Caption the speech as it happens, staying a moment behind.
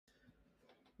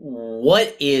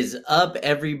What is up,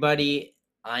 everybody?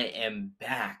 I am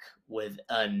back with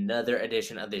another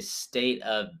edition of the State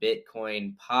of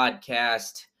Bitcoin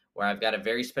podcast, where I've got a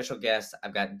very special guest.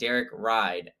 I've got Derek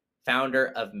Ride, founder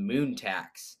of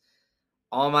Moontax.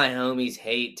 All my homies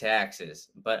hate taxes,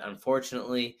 but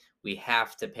unfortunately, we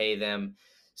have to pay them.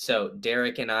 So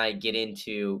Derek and I get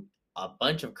into a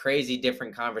bunch of crazy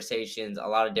different conversations, a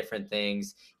lot of different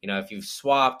things. If you've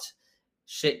swapped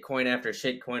shitcoin after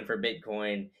shitcoin for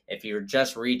Bitcoin, if you're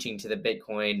just reaching to the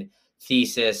Bitcoin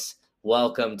thesis,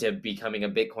 welcome to becoming a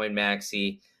Bitcoin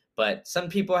maxi. But some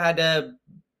people had to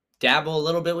dabble a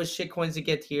little bit with shitcoins to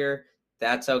get here.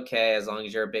 That's okay, as long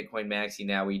as you're a Bitcoin maxi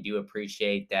now. We do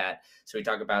appreciate that. So we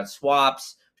talk about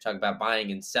swaps, we talk about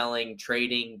buying and selling,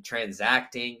 trading,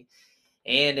 transacting.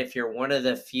 And if you're one of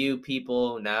the few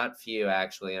people, not few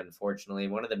actually, unfortunately,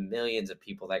 one of the millions of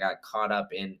people that got caught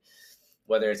up in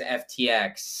whether it's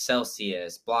FTX,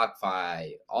 Celsius,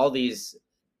 BlockFi, all these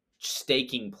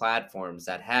staking platforms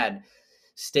that had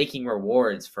staking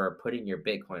rewards for putting your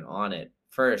Bitcoin on it.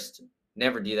 First,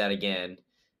 never do that again.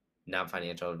 Not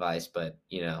financial advice, but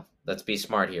let's be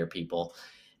smart here, people.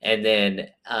 And then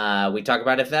we talk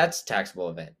about if that's a taxable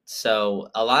event. So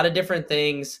a lot of different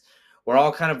things. We're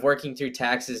all kind of working through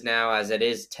taxes now, as it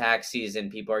is tax season.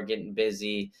 People are getting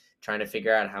busy trying to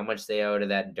figure out how much they owe to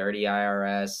that dirty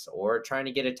IRS, or trying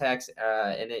to get a tax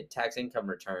income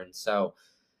return. So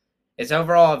it's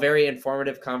overall a very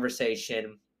informative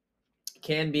conversation.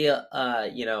 Can be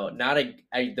not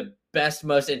the best,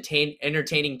 most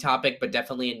entertaining topic, but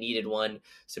definitely a needed one.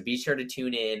 So be sure to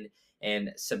tune in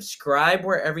and subscribe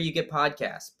wherever you get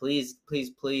podcasts. Please,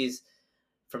 please, please,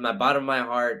 from the bottom of my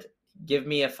heart, give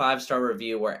me a 5-star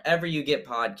review wherever you get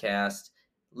podcasts.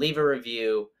 Leave a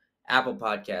review. Apple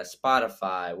Podcasts,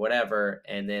 Spotify, whatever.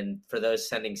 And then for those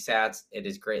sending sats, it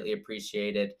is greatly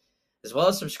appreciated. As well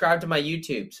as subscribe to my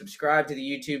YouTube. Subscribe to the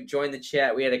YouTube. Join the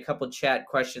chat. We had a couple chat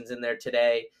questions in there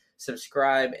today.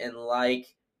 Subscribe and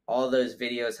like all those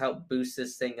videos. Help boost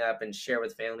this thing up and share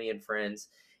with family and friends.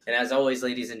 And as always,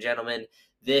 ladies and gentlemen,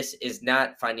 this is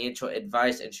not financial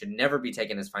advice and should never be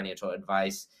taken as financial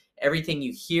advice. Everything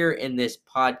you hear in this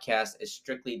podcast is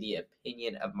strictly the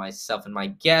opinion of myself and my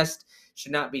guest.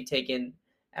 Should not be taken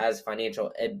as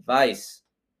financial advice.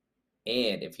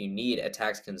 And if you need a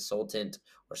tax consultant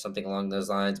or something along those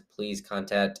lines, please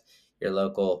contact your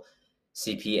local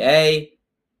CPA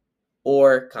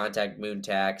or contact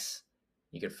Moontax.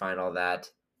 You can find all that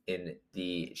in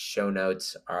the show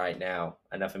notes. All right, now,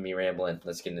 enough of me rambling.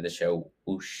 Let's get into the show.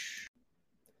 Whoosh.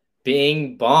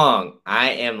 Bing bong.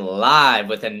 I am live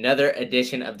with another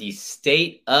edition of the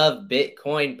State of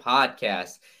Bitcoin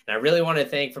podcast. And I really want to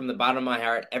thank from the bottom of my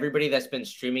heart everybody that's been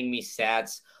streaming me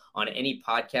sats on any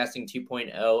podcasting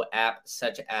 2.0 app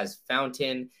such as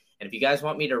Fountain. And if you guys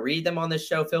want me to read them on this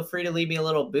show, feel free to leave me a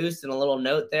little boost and a little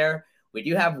note there. We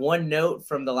do have one note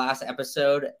from the last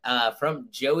episode from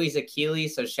Joey Zakili.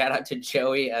 So shout out to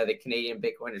Joey, the Canadian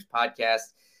Bitcoiners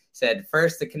podcast. Said,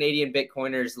 first, the Canadian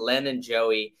Bitcoiners, Len and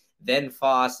Joey, then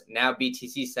Foss, now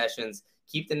BTC Sessions.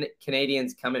 Keep the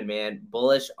Canadians coming, man.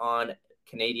 Bullish on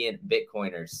Canadian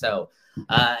Bitcoiners. So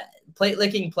Plate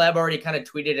Licking Pleb already kind of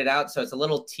tweeted it out, so it's a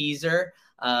little teaser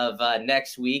of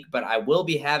next week, but I will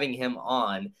be having him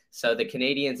on. So the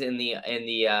Canadians in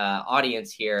the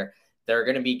audience here, they're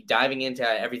going to be diving into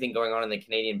everything going on in the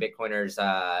Canadian Bitcoiners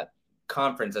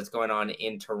conference that's going on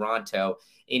in Toronto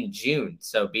in June.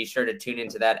 So be sure to tune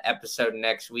into that episode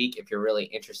next week if you're really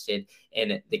interested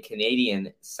in the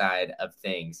Canadian side of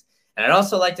things. And I'd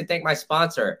also like to thank my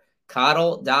sponsor,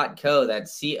 Codl.co.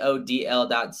 That's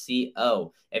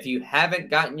CODL.co. If you haven't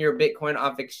gotten your Bitcoin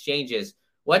off exchanges,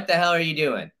 what the hell are you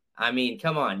doing? I mean,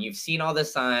 come on. You've seen all the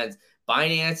signs.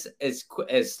 Binance is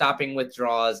stopping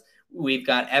withdrawals. We've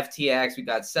got FTX. We've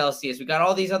got Celsius. We've got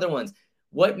all these other ones.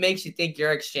 What makes you think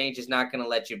your exchange is not going to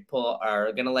let you pull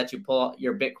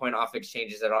your Bitcoin off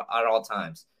exchanges at all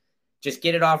times? Just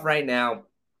get it off right now.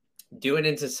 Do it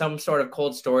into some sort of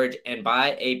cold storage and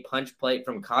buy a punch plate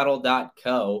from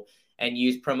Codl.co and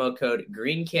use promo code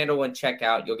GreenCandle when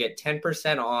checkout. You'll get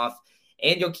 10% off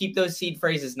and you'll keep those seed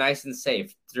phrases nice and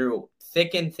safe through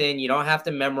thick and thin. You don't have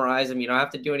to memorize them. You don't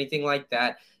have to do anything like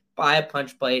that. Buy a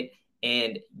punch plate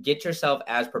and get yourself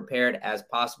as prepared as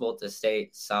possible to stay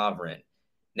sovereign.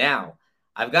 Now,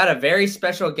 I've got a very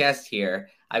special guest here.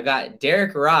 I've got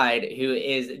Derek Ride, who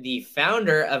is the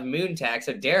founder of Moontax.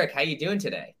 So, Derek, how you doing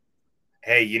today?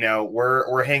 Hey,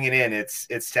 we're hanging in. It's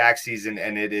tax season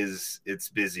and it's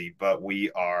busy, but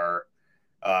we're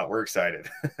excited.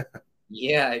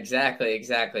 Yeah,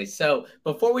 exactly. So,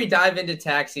 before we dive into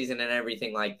tax season and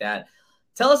everything like that,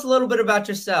 tell us a little bit about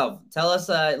yourself. Tell us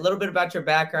a little bit about your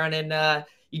background and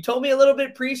You told me a little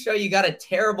bit pre-show you got a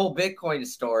terrible Bitcoin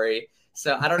story.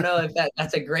 So I don't know if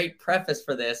that's a great preface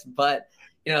for this, but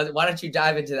why don't you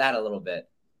dive into that a little bit?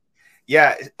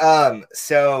 Yeah.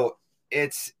 So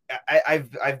it's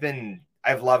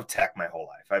I've loved tech my whole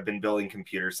life. I've been building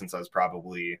computers since I was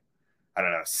probably, I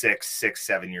don't know,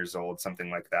 7 years old, something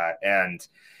like that. And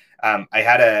I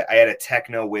had a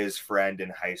techno whiz friend in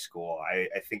high school. I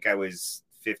think I was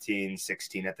 15,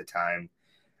 16 at the time.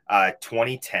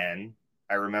 2010,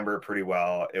 I remember it pretty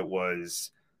well. It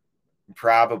was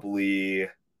probably,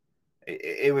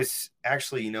 it was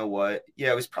actually, you know what?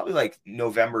 Yeah, it was probably like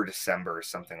November, December, or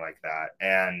something like that.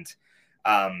 And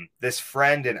this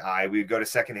friend and I, we would go to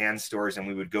secondhand stores and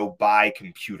we would go buy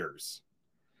computers.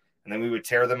 And then we would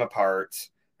tear them apart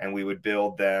and we would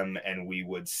build them and we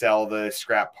would sell the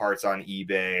scrap parts on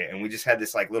eBay. And we just had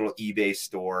this like little eBay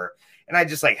store. And I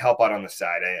just like help out on the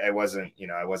side. I wasn't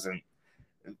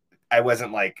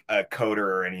like a coder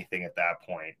or anything at that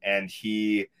point. And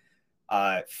he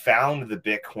found the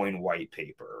Bitcoin white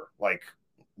paper. Like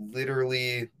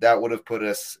literally, that would have put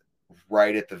us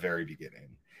right at the very beginning.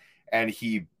 And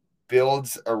he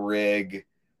builds a rig.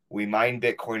 We mine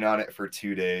Bitcoin on it for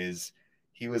 2 days.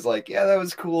 He was like, "Yeah, that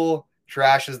was cool."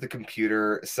 Trashes the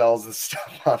computer, sells the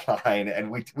stuff online,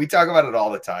 and we talk about it all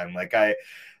the time. Like I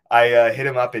hit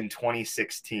him up in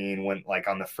 2016, went like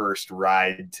on the first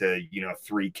ride to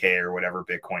 3K or whatever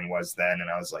Bitcoin was then, and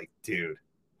I was like, dude,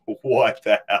 what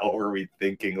the hell were we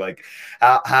thinking? Like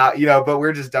how but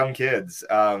we're just dumb kids.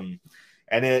 And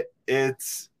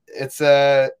it's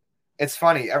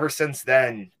funny. Ever since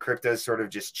then, crypto's sort of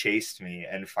just chased me,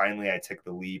 and finally I took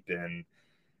the leap in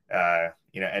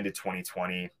end of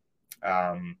 2020.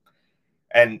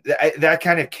 And that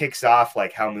kind of kicks off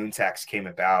like how Moontax came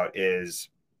about. Is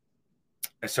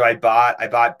so I bought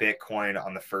Bitcoin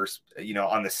on the first,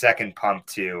 on the second pump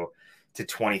to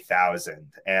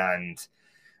 20,000. And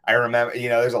I remember,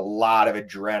 there's a lot of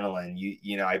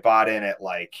adrenaline. I bought in at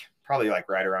like probably like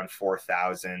right around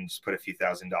 4,000, just put a few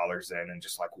 $1,000s in and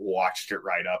just like watched it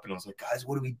right up. And I was like, guys,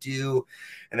 what do we do?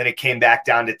 And then it came back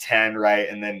down to 10. Right.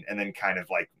 And then kind of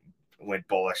like went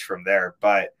bullish from there.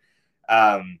 But,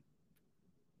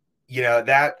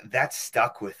 that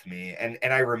stuck with me. And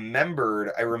I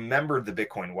remembered the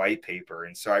Bitcoin white paper.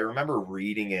 And so I remember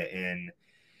reading it in,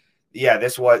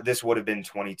 this would have been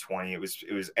 2020. It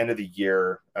was end of the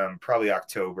year, probably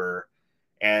October.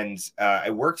 And I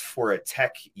worked for a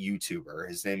tech YouTuber.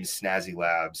 His name is Snazzy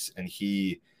Labs. And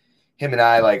him and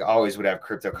I like always would have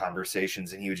crypto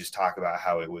conversations, and he would just talk about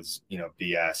how it was,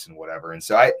 BS and whatever. And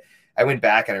so I went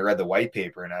back and I read the white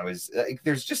paper, and I was like,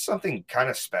 there's just something kind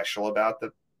of special about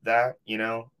that,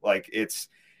 like it's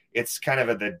kind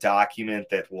of the document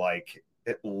that like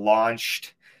it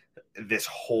launched this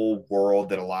whole world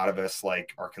that a lot of us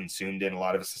like are consumed in. A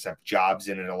lot of us have jobs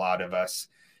in it. A lot of us,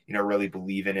 really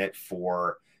believe in it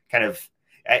for kind of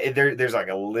there's like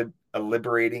a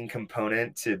liberating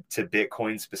component to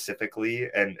Bitcoin specifically.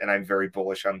 And I'm very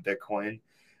bullish on Bitcoin,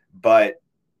 but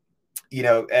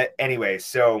anyway,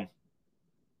 so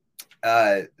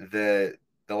the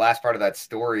last part of that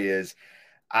story is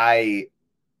I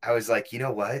was like, you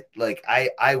know what? Like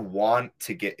I want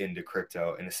to get into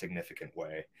crypto in a significant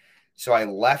way. So I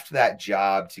left that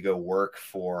job to go work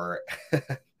for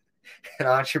an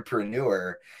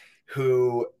entrepreneur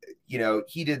who,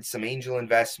 he did some angel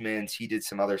investments, he did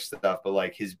some other stuff, but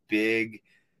like his big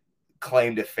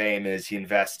claim to fame is he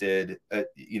invested a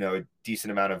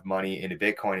decent amount of money into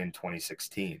Bitcoin in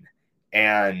 2016.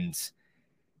 And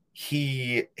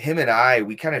him and I,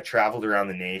 we kind of traveled around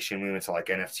the nation. We went to like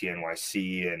NFT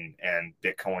NYC and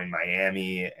Bitcoin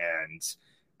Miami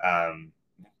and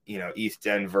East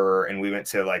Denver, and we went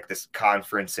to like this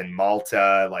conference in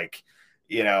Malta, like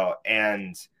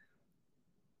and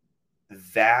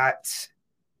that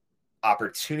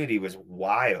opportunity was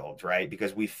wild, right?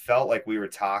 Because we felt like we were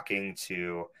talking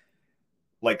to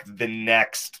like the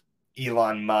next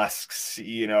Elon Musk's,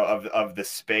 of the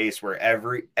space, where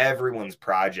everyone's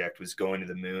project was going to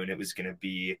the moon. It was going to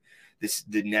be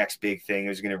the next big thing. It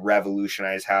was going to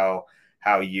revolutionize how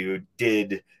you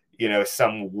did,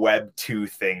 some Web 2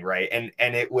 thing, right? And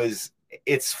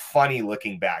it's funny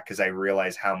looking back because I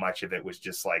realize how much of it was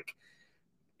just like,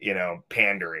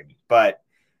 pandering. But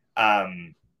at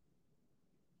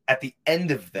the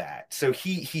end of that, so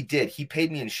he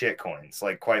paid me in shit coins,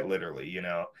 like quite literally,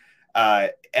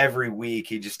 every week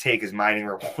he'd just take his mining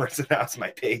rewards and that was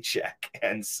my paycheck.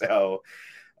 And so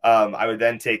I would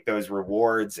then take those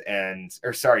rewards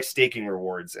staking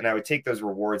rewards, and I would take those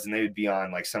rewards and they would be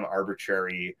on like some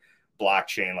arbitrary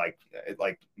blockchain, like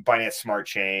Binance Smart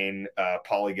Chain,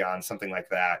 Polygon, something like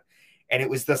that. And it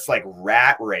was this like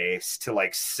rat race to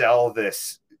like sell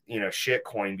this, shit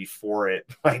coin before it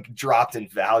like dropped in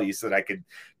value so that I could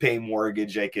pay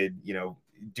mortgage, I could,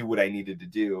 do what I needed to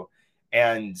do.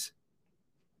 And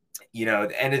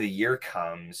the end of the year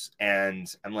comes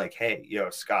and I'm like, hey,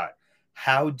 Scott,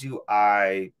 how do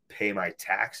I pay my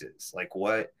taxes? Like,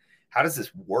 how does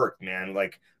this work, man?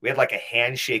 Like, we had like a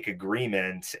handshake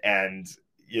agreement, and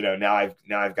now I've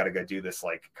got to go do this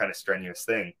like kind of strenuous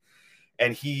thing.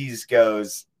 And he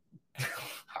goes,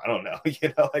 I don't know,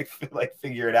 like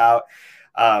figure it out.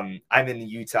 I'm in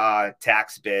Utah.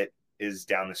 TaxBit is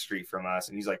down the street from us,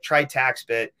 and he's like, try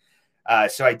TaxBit.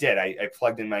 So I did. I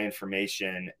plugged in my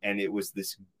information, and it was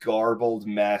this garbled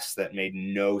mess that made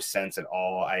no sense at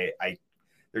all.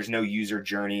 There's no user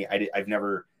journey. I've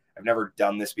never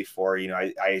done this before.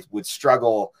 I would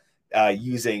struggle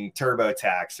using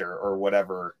TurboTax or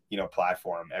whatever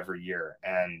platform every year,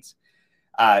 and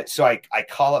so I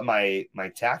call up my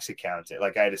tax accountant.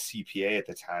 Like, I had a CPA at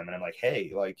the time, and I'm like,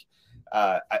 hey, like,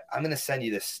 I'm gonna send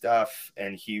you this stuff,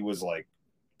 and he was like,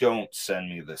 don't send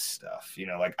me this stuff.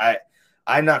 Like,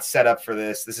 I'm not set up for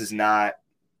this. This is not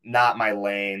my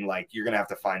lane. Like, you're going to have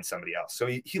to find somebody else. So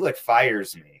he like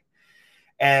fires me.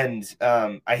 And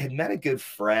I had met a good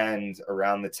friend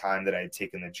around the time that I had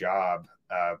taken the job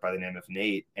by the name of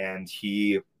Nate. And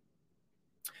he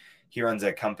runs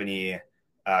a company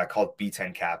called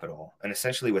B10 Capital. And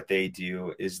essentially what they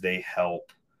do is they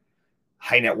help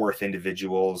high net worth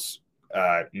individuals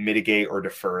mitigate or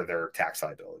defer their tax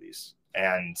liabilities.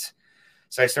 And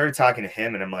so I started talking to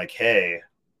him, and I'm like, hey,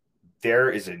 there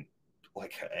is a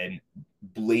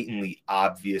blatantly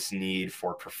obvious need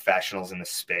for professionals in the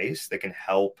space that can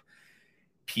help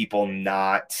people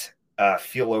not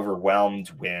feel overwhelmed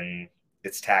when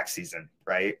it's tax season,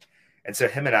 right? And so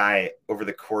him and I, over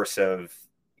the course of,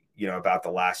 about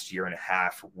the last year and a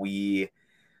half, we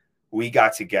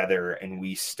got together and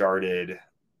we started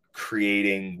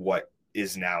creating what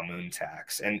is now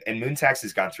Moontax. And Moontax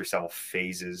has gone through several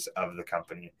phases of the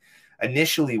company.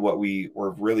 Initially, what we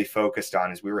were really focused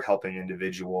on is we were helping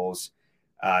individuals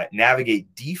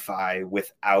navigate DeFi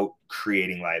without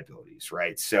creating liabilities,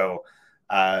 right? So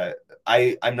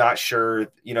I'm not sure,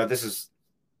 there's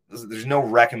no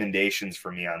recommendations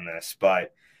for me on this,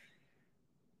 but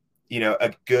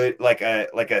a good, like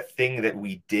a thing that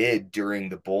we did during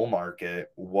the bull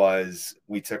market was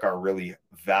we took our really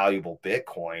valuable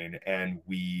Bitcoin and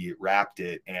we wrapped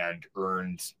it and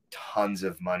earned tons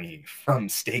of money from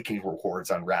staking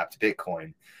rewards on wrapped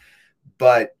Bitcoin.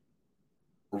 But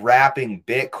wrapping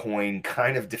Bitcoin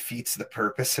kind of defeats the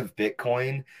purpose of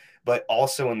Bitcoin, but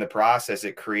also in the process,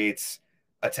 it creates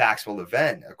a taxable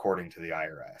event according to the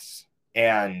IRS.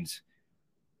 And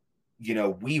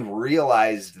we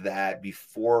realized that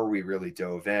before we really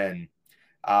dove in.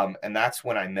 And that's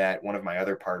when I met one of my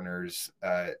other partners.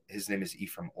 His name is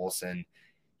Ephraim Olson.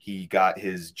 He got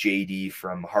his JD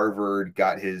from Harvard,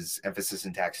 got his emphasis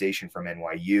in taxation from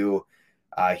NYU.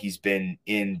 He's been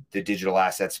in the digital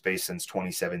asset space since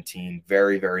 2017.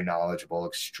 Very, very knowledgeable,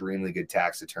 extremely good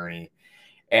tax attorney.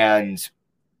 And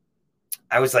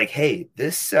I was like, hey,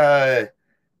 this,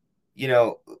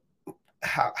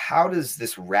 how does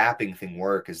this wrapping thing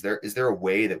work? Is there a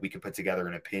way that we could put together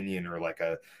an opinion or like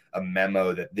a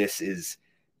memo that this is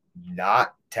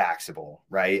not taxable,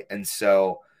 right? And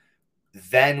so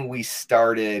then we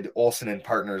started Olson and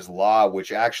Partners Law,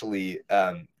 which actually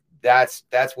that's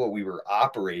what we were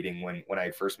operating when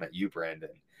I first met you,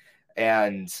 Brandon.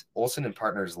 And Olson and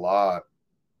Partners Law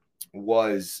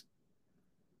was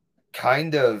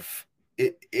kind of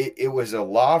it was a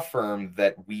law firm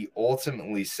that we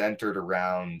ultimately centered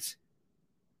around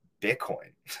Bitcoin.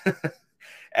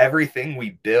 Everything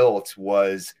we built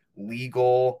was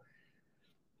legal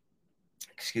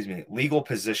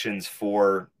positions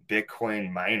for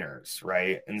Bitcoin miners,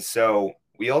 right? And so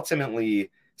we ultimately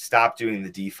stopped doing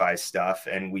the DeFi stuff,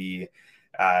 and we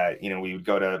would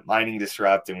go to Mining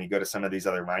Disrupt and we go to some of these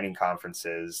other mining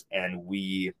conferences, and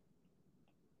we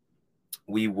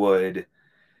would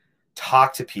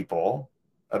talk to people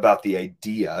about the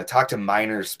idea, talk to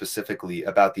miners specifically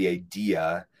about the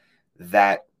idea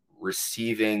that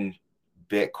receiving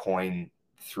Bitcoin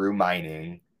through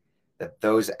mining, that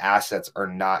those assets are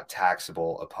not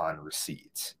taxable upon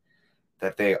receipt,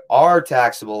 that they are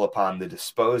taxable upon the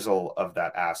disposal of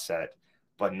that asset,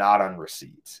 but not on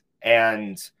receipt.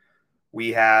 And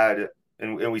we had,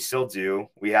 and we still do,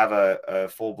 we have a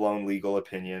full-blown legal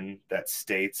opinion that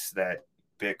states that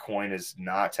Bitcoin is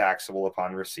not taxable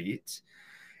upon receipts.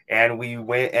 And we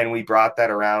went and we brought that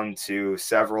around to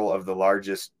several of the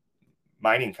largest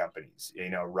mining companies.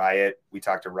 Riot, we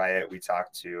talked to Riot, we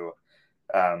talked to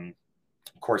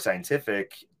Core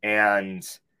Scientific, and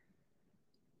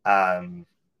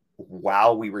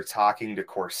while we were talking to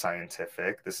Core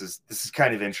Scientific, this is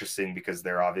kind of interesting because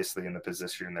they're obviously in the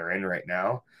position they're in right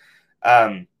now.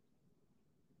 Their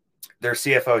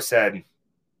CFO said,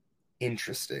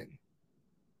 "Interesting.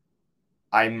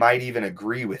 I might even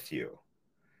agree with you,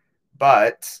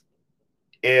 but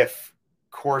if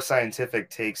Core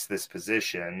Scientific takes this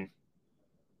position,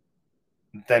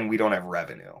 then we don't have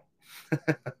revenue."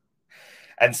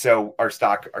 And so our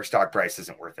stock price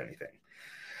isn't worth anything.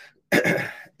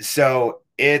 So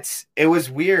it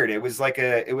was weird. It was like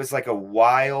a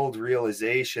wild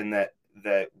realization that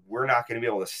we're not going to be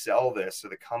able to sell this to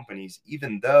the companies,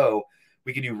 even though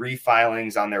we could do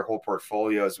refilings on their whole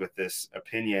portfolios with this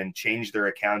opinion, change their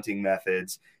accounting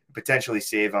methods, potentially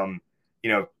save them,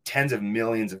 tens of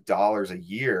millions of dollars a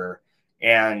year,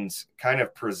 and kind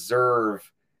of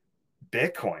preserve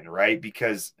Bitcoin, right?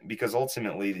 Because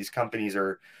ultimately these companies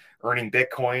are earning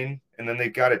Bitcoin, and then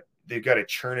they've got to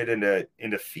churn it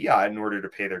into fiat in order to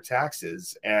pay their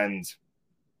taxes. And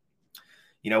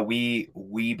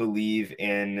we believe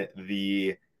in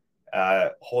the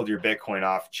hold your Bitcoin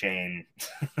off chain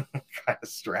kind of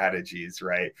strategies,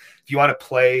 right? If you want to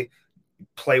play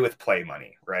with play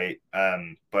money, right?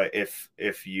 But if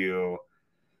you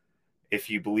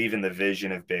believe in the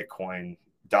vision of Bitcoin,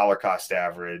 dollar cost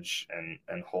average,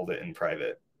 and hold it in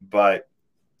private. But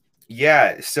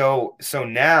yeah, so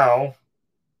now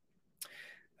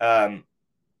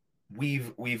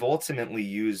we've ultimately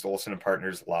used Olson and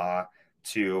Partners Law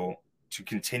to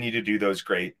continue to do those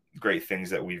great things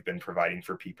that we've been providing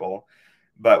for people.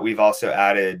 But we've also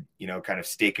added, kind of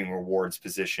staking rewards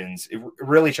positions,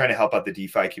 really trying to help out the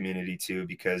DeFi community too,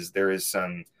 because there's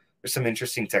some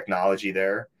interesting technology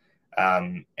there.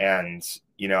 And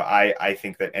I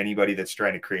think that anybody that's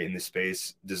trying to create in this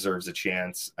space deserves a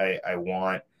chance. I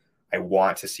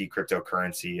want to see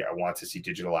cryptocurrency. I want to see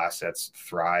digital assets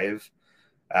thrive.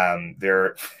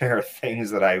 There are things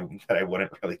that I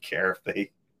wouldn't really care if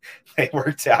they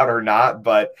worked out or not,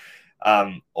 but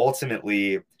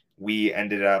ultimately we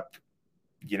ended up,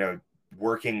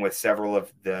 working with several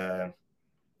of the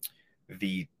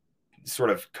sort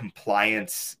of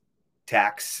compliance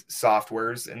tax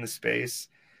softwares in the space.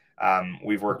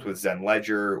 We've worked with Zen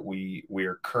Ledger. We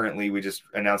just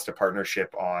announced a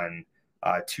partnership on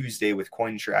Tuesday with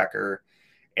CoinTracker.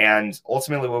 And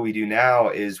ultimately what we do now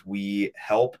is we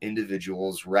help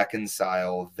individuals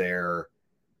reconcile their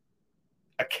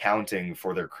accounting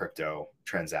for their crypto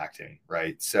transacting,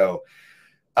 right? So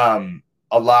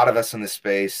a lot of us in this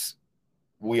space,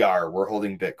 we're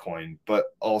holding Bitcoin, but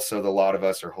also a lot of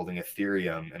us are holding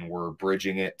Ethereum, and we're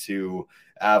bridging it to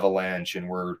Avalanche, and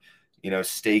we're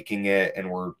staking it, and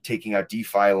we're taking out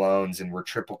DeFi loans, and we're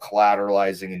triple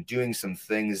collateralizing and doing some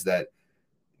things that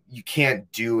you can't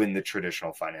do in the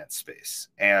traditional finance space.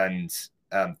 And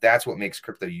that's what makes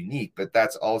crypto unique. But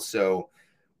that's also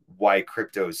why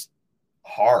crypto's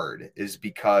hard, is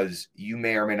because you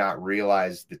may or may not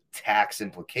realize the tax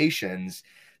implications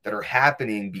that are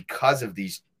happening because of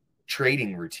these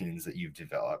trading routines that you've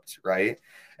developed, right?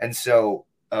 And so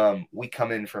we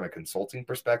come in from a consulting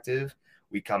perspective.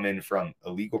 We come in from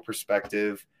a legal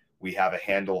perspective. We have a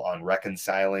handle on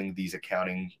reconciling these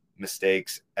accounting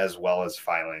mistakes as well as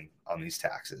filing on these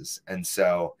taxes. And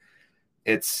so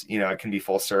it's, it can be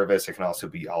full service. It can also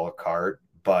be a la carte,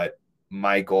 but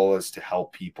my goal is to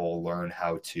help people learn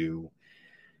how to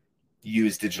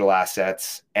use digital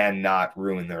assets and not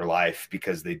ruin their life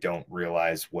because they don't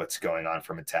realize what's going on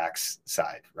from a tax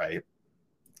side, right?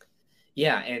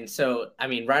 Yeah, and so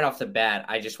right off the bat,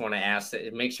 I just want to ask,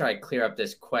 make sure I clear up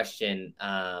this question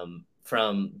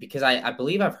from, because I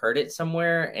believe I've heard it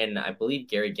somewhere, and I believe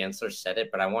Gary Gensler said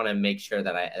it, but I want to make sure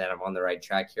that I'm on the right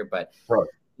track here. But right.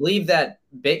 I believe that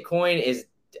Bitcoin is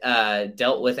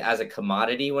dealt with as a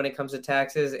commodity when it comes to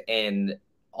taxes, and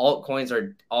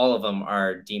altcoins all of them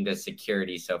are deemed as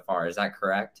security so far. Is that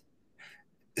correct?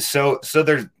 So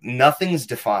there's nothing's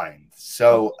defined.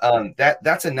 So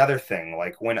that's another thing.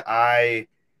 Like when hold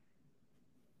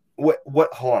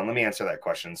on, let me answer that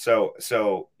question.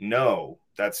 So no,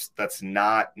 that's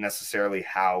not necessarily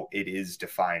how it is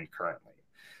defined currently.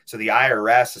 So the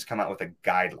IRS has come out with a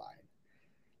guideline.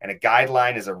 And a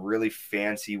guideline is a really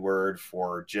fancy word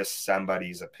for just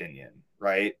somebody's opinion,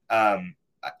 right? There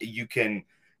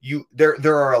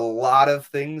are a lot of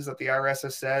things that the IRS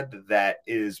has said that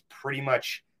is pretty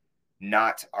much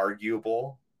not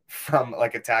arguable from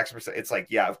like a tax percent. It's like,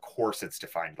 yeah, of course it's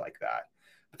defined like that.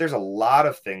 But there's a lot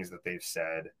of things that they've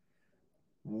said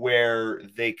where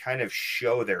they kind of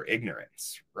show their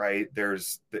ignorance, right?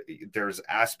 There's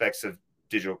aspects of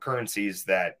digital currencies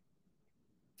that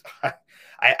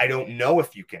I don't know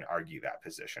if you can argue that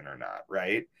position or not,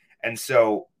 right? And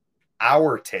so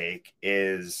our take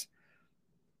is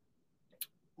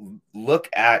look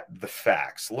at the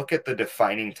facts, look at the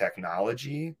defining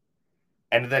technology,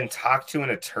 and then talk to an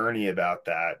attorney about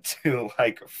that to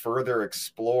like further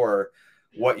explore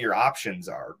what your options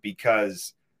are,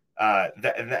 because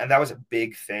that was a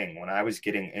big thing when I was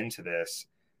getting into this.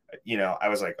 I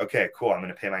was like, okay, cool, I'm going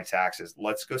to pay my taxes,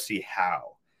 let's go see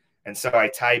how. And so I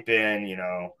type in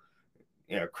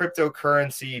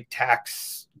cryptocurrency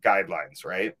tax guidelines,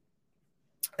 right?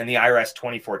 And the IRS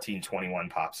 2014-21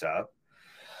 pops up.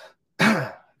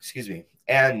 Excuse me.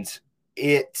 And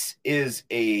it is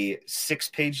a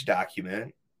 6-page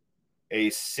document, a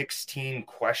 16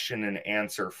 question and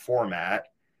answer format,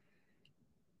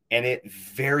 and it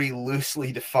very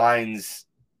loosely defines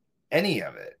any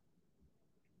of it.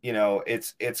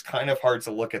 It's kind of hard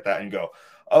to look at that and go,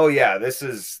 oh yeah, this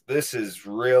is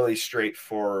really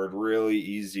straightforward, really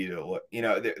easy to look.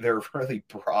 They're really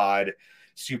broad,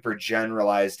 super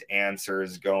generalized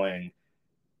answers going.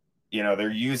 They're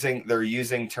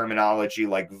using terminology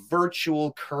like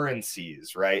virtual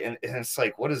currencies, right? And it's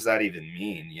like, what does that even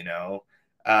mean?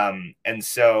 And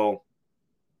so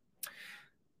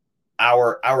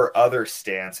our other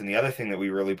stance, and the other thing that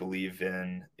we really believe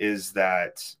in, is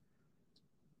that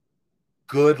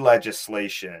good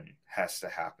legislation has to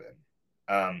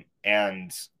happen.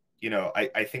 And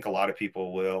I think a lot of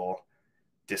people will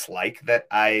dislike that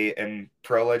I am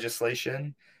pro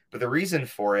legislation, but the reason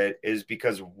for it is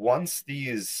because once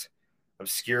these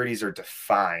obscurities are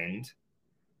defined,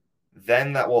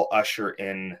 then that will usher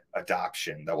in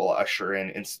adoption, that will usher in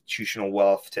institutional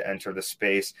wealth to enter the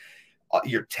space.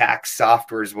 Your tax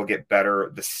softwares will get better,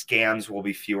 the scams will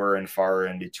be fewer and far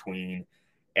in between,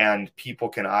 and people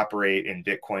can operate in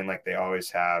Bitcoin like they always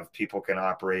have. People can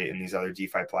operate in these other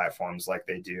DeFi platforms like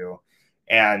they do.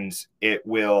 And it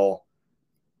will,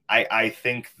 I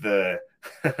think the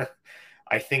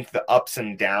I think the ups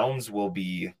and downs will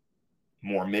be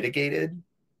more mitigated,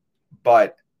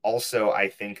 but also I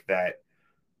think that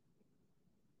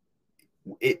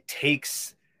it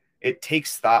takes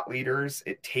thought leaders,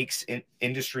 it takes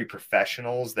industry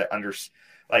professionals that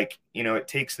it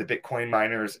takes the Bitcoin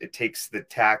miners, it takes the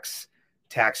tax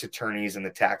attorneys and the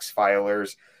tax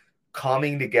filers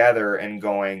coming together and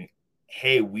going,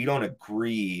 hey, we don't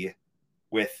agree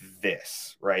with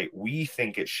this, right? We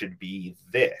think it should be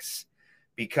this,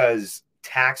 because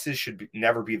taxes should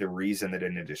never be the reason that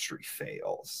an industry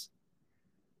fails.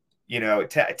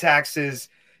 Taxes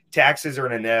are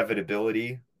an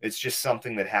inevitability. It's just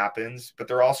something that happens, but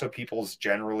they're also people's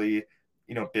generally,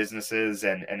 businesses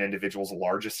and individuals'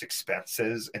 largest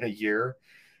expenses in a year.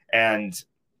 And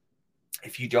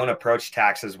if you don't approach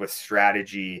taxes with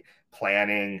strategy,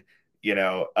 planning,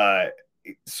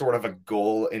 sort of a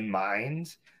goal in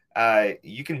mind,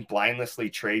 you can blindlessly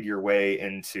trade your way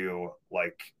into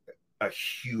like a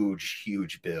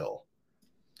huge bill.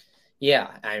 Yeah,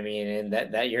 I mean, and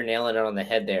that you're nailing it on the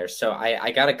head there. So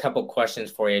I got a couple questions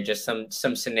for you, just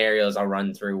some scenarios I'll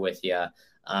run through with you.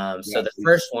 So the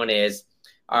first one is,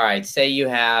 all right, say you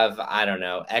have, I don't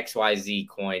know, XYZ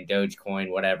coin,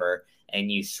 Dogecoin, whatever,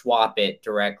 and you swap it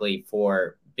directly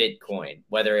for Bitcoin,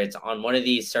 whether it's on one of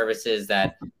these services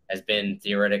that has been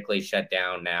theoretically shut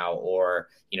down now, or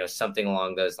something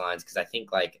along those lines, because I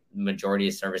think like the majority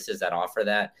of services that offer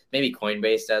that, maybe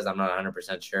Coinbase does, I'm not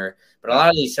 100% sure, but a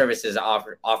lot of these services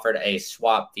offered a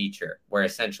swap feature where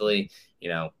essentially,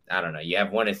 I don't know, you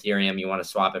have one Ethereum, you want to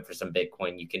swap it for some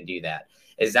Bitcoin, you can do that.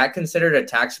 Is that considered a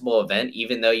taxable event,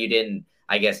 even though you didn't,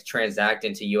 I guess, transact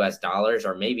into US dollars,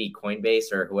 or maybe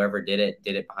Coinbase or whoever did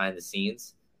it behind the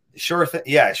scenes? Sure thing.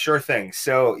 Yeah, sure thing.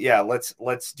 So yeah, let's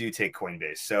take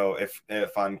Coinbase. So if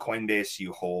on Coinbase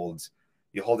you hold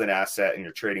an asset and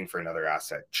you're trading for another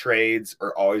asset, trades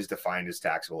are always defined as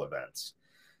taxable events.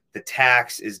 The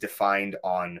tax is defined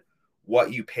on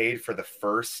what you paid for the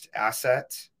first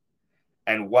asset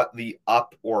and what the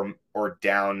up or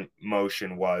down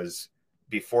motion was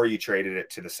before you traded it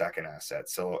to the second asset.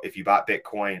 So if you bought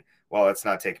Bitcoin, well, let's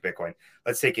not take Bitcoin.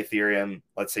 Let's take Ethereum.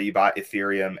 Let's say you bought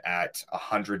Ethereum at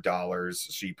 $100.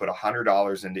 So you put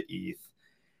 $100 into ETH,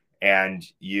 and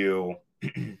you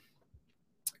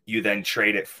then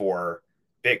trade it for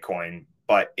Bitcoin,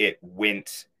 but it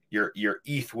went, your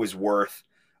ETH was worth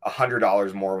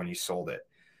 $100 more when you sold it.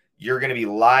 You're going to be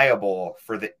liable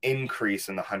for the increase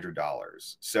in the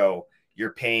 $100. So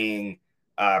you're paying,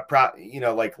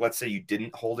 like let's say you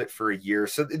didn't hold it for a year.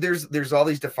 So there's all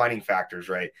these defining factors,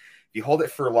 right? If you hold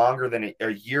it for longer than a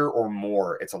year or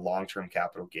more, it's a long-term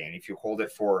capital gain. If you hold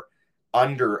it for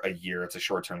under a year, it's a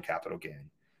short-term capital gain.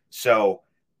 So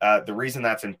The reason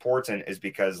that's important is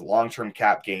because long-term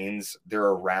cap gains, they're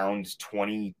around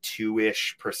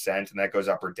 22-ish%, and that goes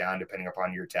up or down depending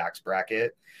upon your tax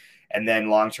bracket. And then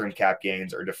long-term cap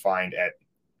gains are defined at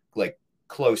like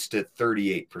close to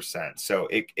 38%. So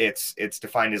it's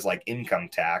defined as like income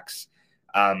tax.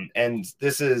 And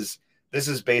this is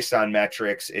based on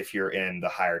metrics if you're in the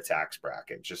higher tax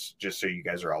bracket, just so you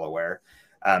guys are all aware.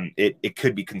 It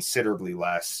could be considerably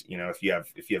less, if you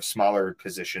have smaller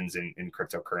positions in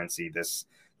cryptocurrency, this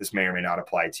may or may not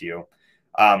apply to you.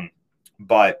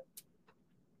 But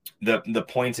the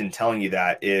point in telling you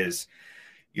that is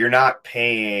you're not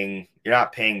paying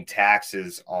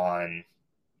taxes on,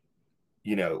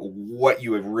 what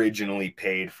you originally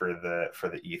paid for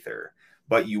the ether,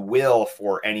 but you will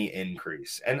for any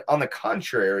increase. And on the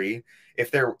contrary,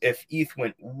 if ETH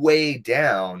went way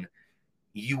down,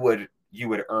 you would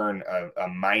earn a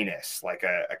minus, like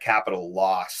a capital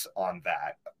loss on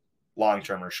that,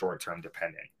 long-term or short-term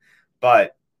depending.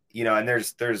 But, and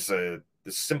there's the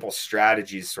simple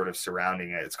strategies sort of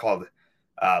surrounding it. It's called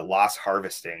loss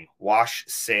harvesting. Wash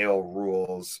sale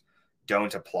rules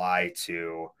don't apply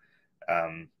to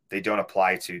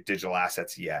digital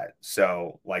assets yet.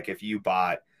 So like if you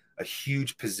bought a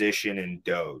huge position in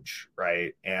Doge,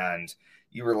 right, and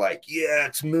you were like, yeah,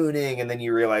 it's mooning, and then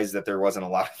you realized that there wasn't a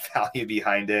lot of value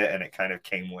behind it and it kind of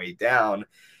came way down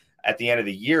at the end of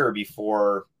the year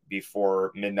before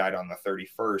midnight on the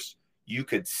 31st, you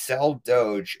could sell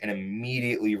Doge and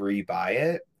immediately rebuy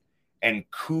it and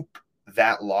coup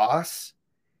that loss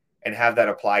and have that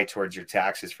apply towards your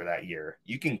taxes for that year.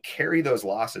 You can carry those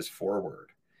losses forward,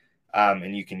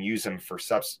 and you can use them for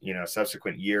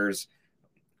subsequent years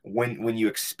when you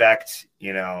expect,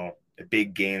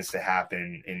 big gains to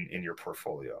happen in your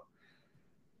portfolio.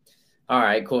 All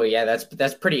right, cool. Yeah,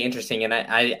 that's pretty interesting. And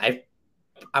I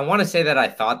want to say that I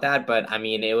thought that, but I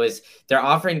mean, they're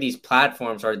offering these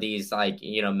platforms or these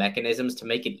mechanisms to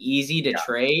make it easy to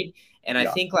trade. And I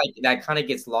think like that kind of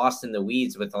gets lost in the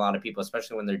weeds with a lot of people,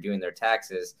 especially when they're doing their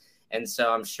taxes. And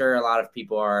so I'm sure a lot of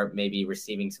people are maybe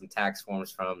receiving some tax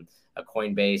forms from a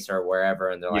Coinbase or wherever,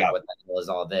 and they're like, what the hell is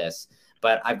all this?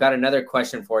 But I've got another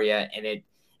question for you, and it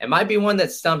might be one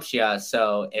that stumps you.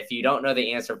 So if you don't know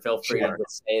the answer, feel free to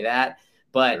say that.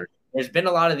 But there's been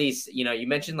a lot of these, you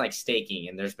mentioned like staking,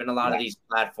 and there's been a lot of these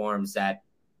platforms that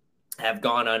have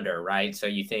gone under, right? So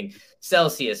you think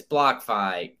Celsius,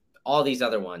 BlockFi, all these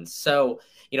other ones. So,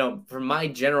 from my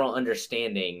general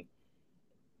understanding,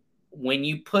 when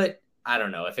you put, I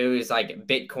don't know, if it was like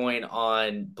Bitcoin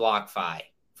on BlockFi,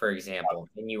 for example,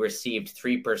 and you received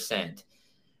 3%,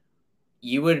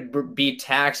 you would be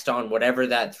taxed on whatever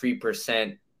that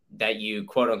 3% that you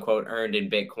quote unquote earned in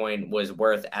Bitcoin was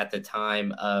worth at the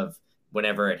time of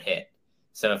whenever it hit.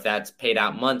 So if that's paid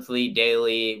out monthly,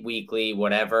 daily, weekly,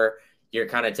 whatever, you're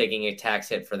kind of taking a tax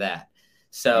hit for that.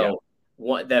 So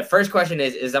the first question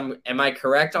is am I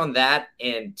correct on that?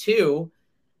 And two,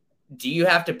 do you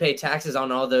have to pay taxes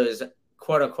on all those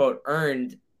quote unquote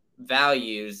earned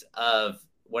values of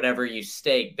whatever you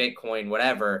stake, Bitcoin,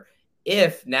 whatever,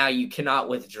 if now you cannot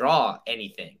withdraw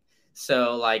anything?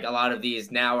 So like a lot of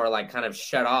these now are like kind of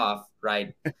shut off,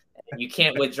 right? You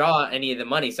can't withdraw any of the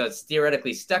money. So it's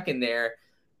theoretically stuck in there,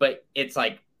 but it's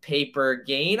like paper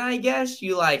gain, I guess.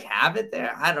 You like have it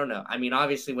there. I don't know. I mean,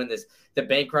 obviously when the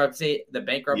bankruptcy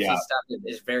stuff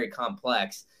is very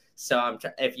complex. So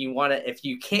if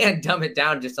you can dumb it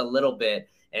down just a little bit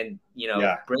and,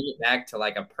 bring it back to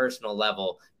like a personal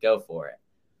level, go for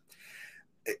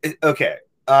it. Okay.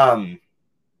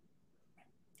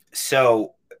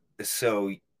 So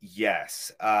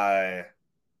yes.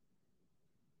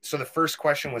 So the first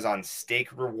question was on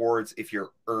stake rewards. If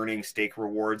you're earning stake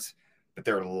rewards, but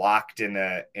they're locked in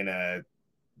a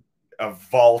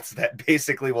vault that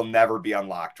basically will never be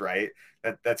unlocked, right?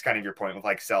 That's kind of your point with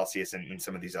like Celsius and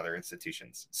some of these other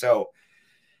institutions. So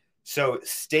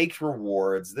stake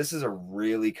rewards, this is a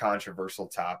really controversial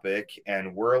topic,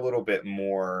 and we're a little bit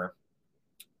more,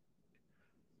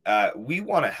 we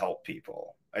want to help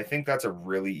people. I think that's a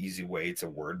really easy way to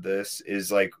word this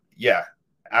is like, yeah,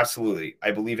 absolutely.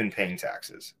 I believe in paying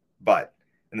taxes, but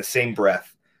in the same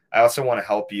breath, I also want to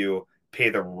help you pay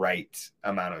the right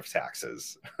amount of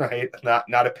taxes, right?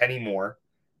 Not a penny more,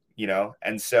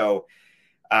 And so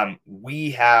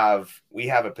we have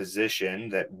a position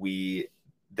that we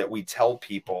tell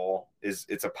people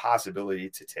it's a possibility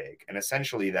to take. And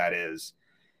essentially that is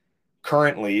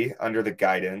currently under the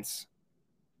guidance,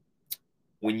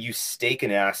 when you stake an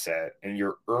asset and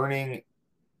you're earning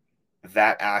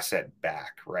that asset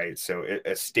back, right? So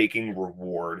a staking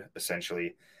reward,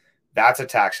 essentially, that's a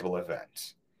taxable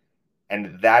event.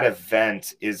 And that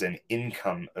event is an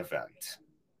income event.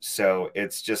 So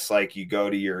it's just like you go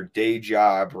to your day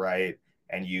job, right?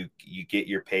 And you get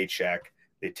your paycheck.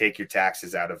 They take your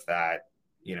taxes out of that.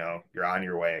 You're on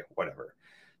your way, whatever.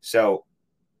 So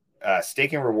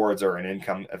staking rewards are an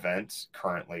income event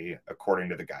currently, according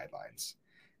to the guidelines.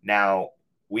 Now,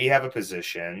 we have a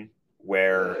position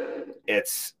where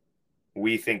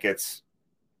we think it's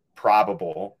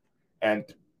probable, and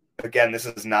again, this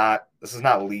is not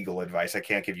legal advice. I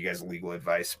can't give you guys legal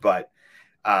advice, but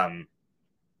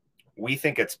we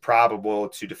think it's probable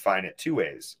to define it two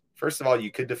ways. First of all, you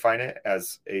could define it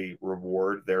as a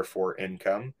reward, therefore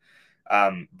income,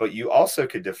 but you also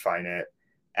could define it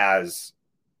as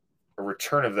a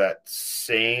return of that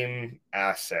same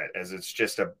asset, as it's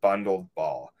just a bundled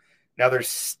ball. Now, there's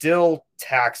still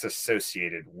tax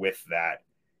associated with that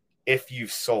if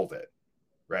you've sold it,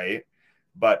 right?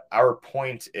 But our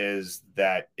point is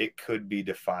that it could be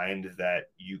defined that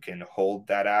you can hold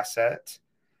that asset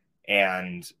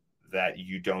and that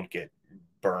you don't get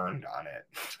burned on it,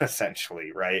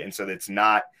 essentially, right? And so it's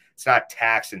not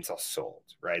taxed until sold,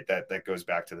 right? That goes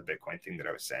back to the Bitcoin thing that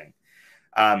I was saying.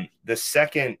 The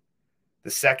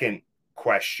second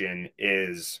question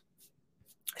is,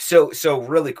 so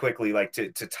really quickly, like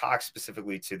to talk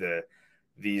specifically to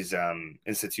these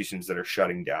institutions that are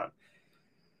shutting down.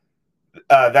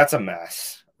 That's a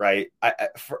mess, right?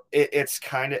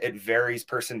 It varies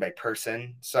person by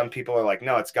person. Some people are like,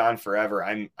 no, it's gone forever.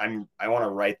 I want to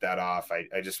write that off.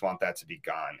 I just want that to be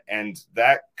gone, and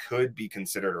that could be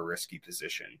considered a risky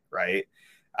position, right?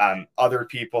 Other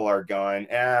people are going,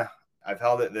 I've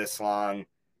held it this long,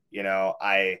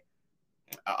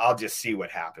 I'll just see what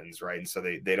happens, right? And so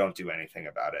they don't do anything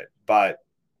about it. But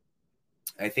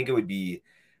I think it would be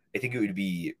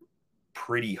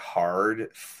pretty hard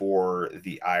for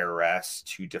the IRS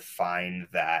to define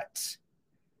that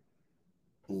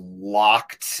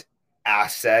locked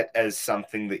asset as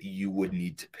something that you would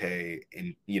need to pay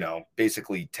in,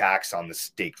 basically tax on the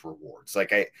staked rewards.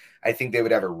 Like I think they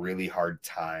would have a really hard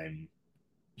time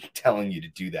telling you to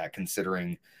do that,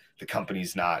 considering the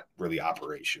company's not really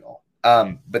operational.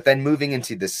 But then moving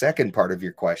into the second part of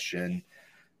your question,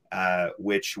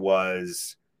 which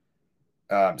was,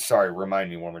 sorry, remind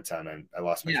me one more time. I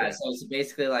lost my train. So it's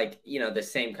basically like, the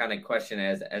same kind of question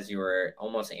as you were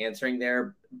almost answering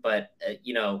there. But,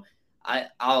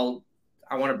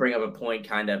 I want to bring up a point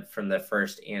kind of from the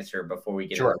first answer before we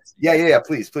get sure. Yeah.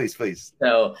 Please.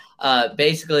 So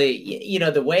basically,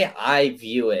 the way I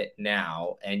view it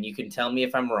now, and you can tell me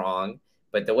if I'm wrong,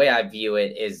 but the way I view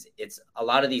it is it's a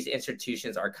lot of these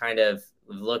institutions are kind of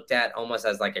looked at almost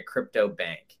as like a crypto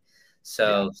bank.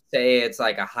 So say it's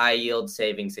like a high yield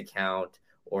savings account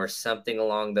or something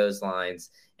along those lines,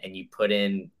 and you put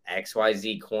in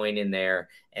XYZ coin in there,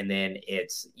 and then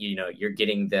it's, you're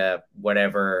getting the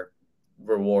whatever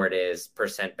reward is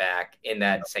percent back in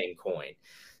that same coin.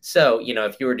 So,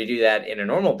 if you were to do that in a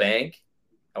normal bank,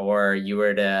 or you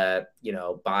were to,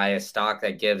 buy a stock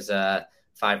that gives a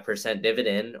 5%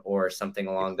 dividend or something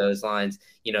along those lines,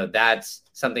 that's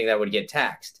something that would get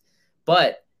taxed.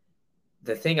 But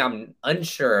the thing I'm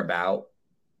unsure about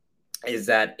is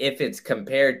that if it's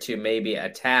compared to maybe a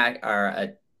tax or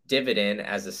a dividend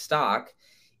as a stock,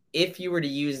 if you were to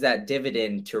use that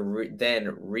dividend to then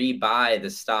rebuy the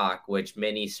stock, which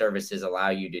many services allow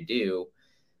you to do,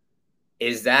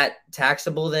 is that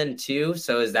taxable then too?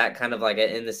 So is that kind of like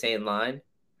in the same line?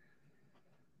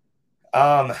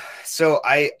 So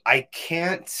I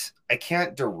can't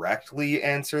directly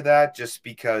answer that, just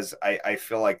because I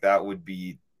feel like that would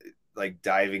be like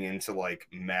diving into like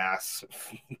mass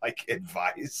like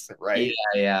advice, right?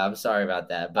 Yeah. I'm sorry about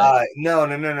that, but no.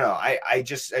 I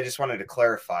just wanted to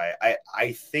clarify.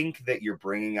 I think that you're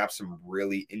bringing up some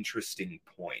really interesting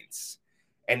points,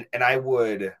 and I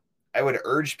would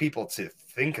urge people to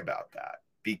think about that,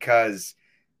 because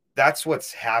that's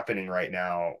what's happening right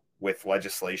now with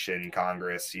legislation in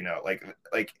Congress.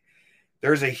 Like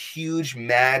there's a huge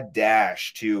mad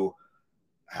dash to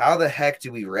how the heck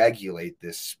do we regulate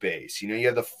this space? You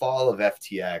have the fall of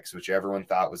FTX, which everyone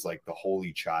thought was like the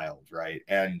holy child, right?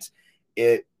 And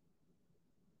it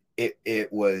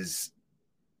was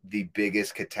the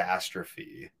biggest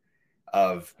catastrophe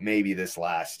of maybe this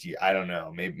last year. I don't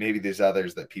know. Maybe there's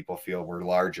others that people feel were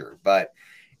larger, but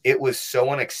it was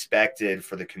so unexpected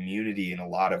for the community in a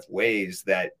lot of ways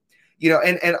that,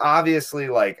 and obviously,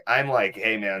 like, I'm like,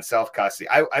 hey man, self-custody.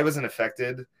 I wasn't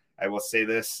affected. I will say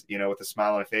this, with a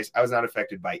smile on my face. I was not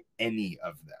affected by any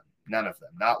of them. None of them.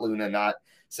 Not Luna, not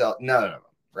none of them.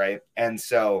 Right. And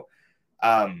so,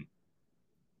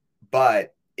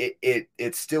 but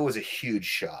it still was a huge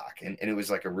shock. And it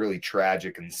was like a really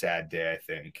tragic and sad day, I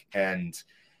think. And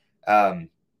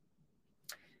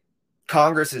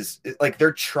Congress is like,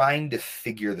 they're trying to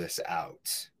figure this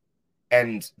out.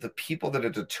 And the people that are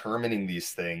determining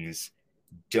these things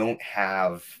don't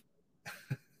have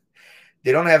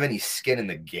they don't have any skin in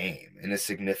the game in a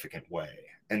significant way.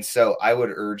 And so I would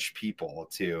urge people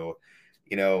to,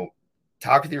 you know,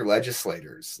 talk with your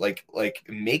legislators, like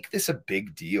make this a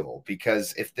big deal,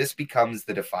 because if this becomes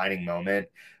the defining moment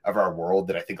of our world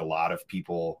that I think a lot of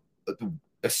people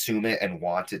assume it and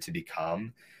want it to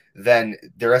become, then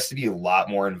there has to be a lot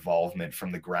more involvement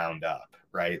from the ground up,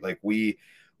 right? Like we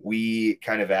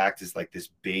kind of act as like this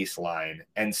baseline.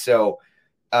 And so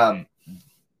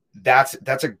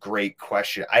that's a great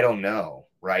question. I don't know,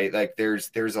 right? Like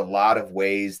there's a lot of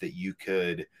ways that you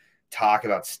could talk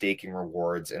about staking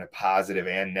rewards in a positive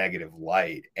and negative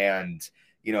light. And,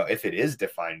 you know, if it is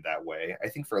defined that way, I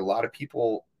think for a lot of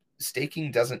people,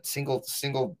 staking doesn't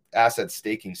single asset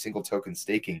staking, single token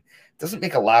staking doesn't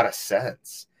make a lot of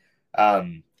sense.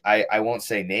 I won't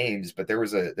say names, but there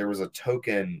was a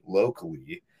token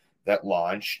locally that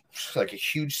launched, like a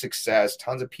huge success.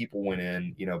 Tons of people went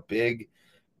in, you know, big,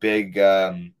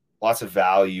 lots of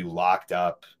value locked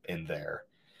up in there.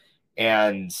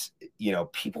 And, you know,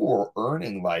 people were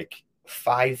earning like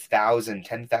 $5,000,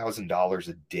 $10,000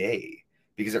 a day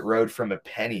because it rode from a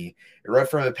penny. It rode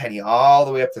from a penny all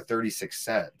the way up to 36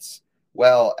 cents.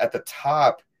 Well, at the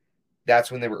top,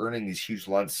 that's when they were earning these huge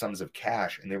lump sums of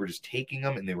cash, and they were just taking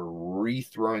them and they were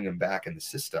rethrowing them back in the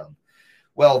system.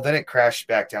 Well, then it crashed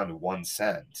back down to 1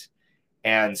 cent.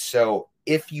 And so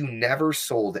if you never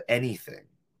sold anything,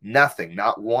 nothing,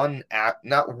 not one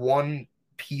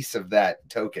piece of that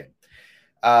token,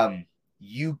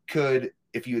 you could,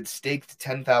 if you had staked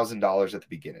 $10,000 at the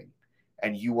beginning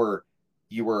and you were,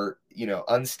 you know,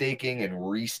 unstaking and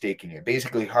restaking it,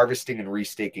 basically harvesting and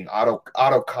restaking,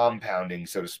 auto compounding,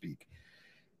 so to speak.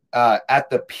 At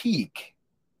the peak,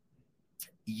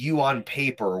 you on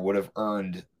paper would have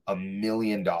earned $1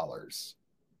 million.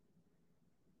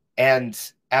 And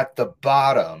at the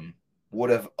bottom would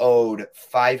have owed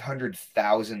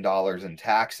 $500,000 in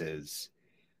taxes,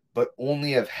 but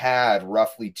only have had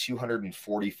roughly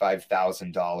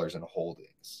 $245,000 in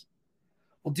holdings.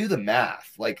 Well, do the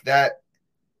math. Like that,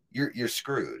 you're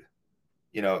screwed.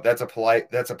 You know, that's a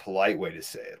polite way to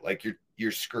say it. Like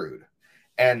you're screwed.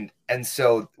 And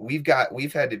so we've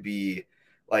had to be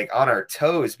like on our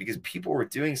toes, because people were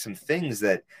doing some things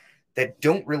that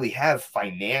don't really have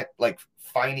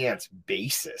finance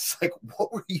basis. Like,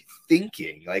 what were you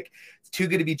thinking? Like, it's too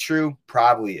good to be true.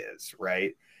 Probably is,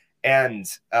 right? And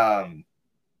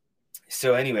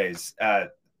so anyways,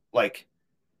 like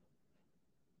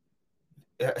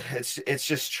it's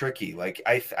just tricky. Like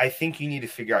I think you need to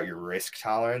figure out your risk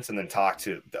tolerance and then talk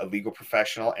to a legal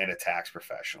professional and a tax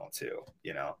professional too,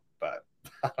 you know. But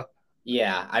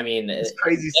Yeah, I mean, it's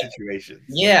crazy situations.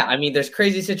 Yeah, I mean, there's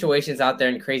crazy situations out there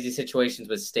and crazy situations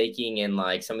with staking and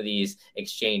like some of these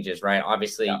exchanges, right?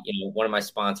 Obviously, Yeah. you know, one of my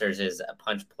sponsors is a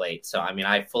Punch Plate. So, I mean,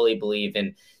 I fully believe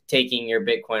in taking your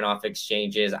Bitcoin off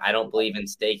exchanges. I don't believe in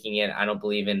staking it. I don't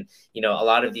believe in, you know, a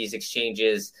lot of these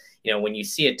exchanges, you know, when you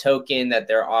see a token that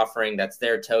they're offering, that's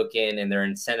their token and they're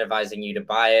incentivizing you to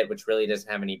buy it, which really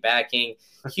doesn't have any backing,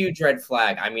 huge red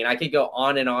flag. I mean, I could go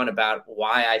on and on about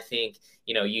why I think,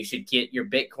 you know, you should get your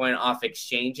Bitcoin off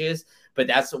exchanges, but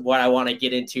that's what I want to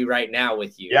get into right now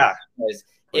with you. Yeah. Because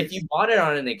if you bought it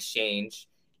on an exchange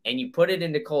and you put it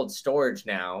into cold storage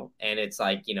now, and it's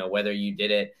like, you know, whether you did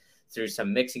it through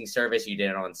some mixing service, you did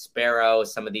it on Sparrow,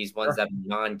 some of these ones that are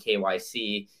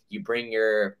non-KYC, you bring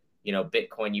your, you know,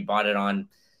 Bitcoin, you bought it on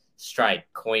Strike,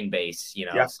 Coinbase, you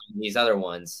know, some of these other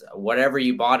ones, whatever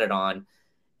you bought it on,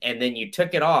 and then you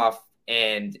took it off,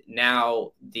 and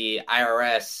now the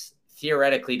IRS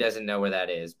theoretically doesn't know where that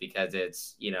is because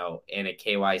it's, you know, in a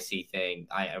KYC thing,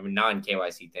 a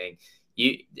non-KYC thing.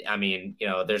 I mean, you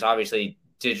know, there's obviously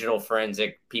digital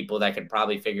forensic people that could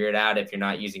probably figure it out if you're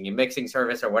not using a mixing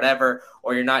service or whatever,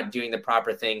 or you're not doing the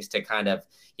proper things to kind of,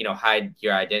 you know, hide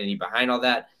your identity behind all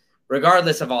that.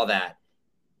 Regardless of all that,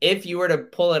 if you were to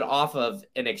pull it off of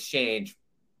an exchange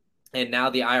and now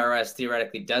the IRS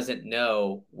theoretically doesn't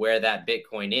know where that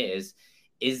Bitcoin is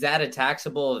that a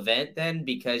taxable event then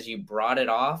because you brought it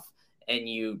off and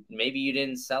maybe you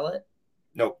didn't sell it?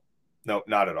 Nope,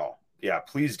 not at all. Yeah,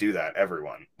 please do that,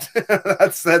 everyone.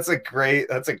 that's a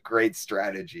great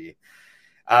strategy.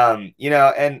 You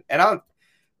know, and I'll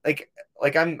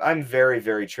like I'm very,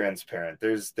 very transparent.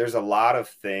 There's a lot of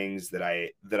things that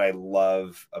I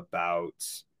love about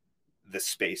the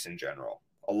space in general.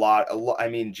 A lot. I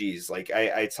mean, geez, like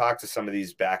I talk to some of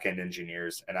these back end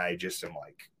engineers, and I just am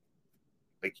like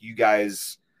you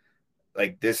guys,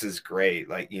 like this is great.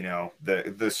 Like, you know,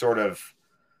 the sort of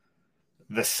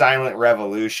the silent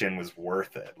revolution was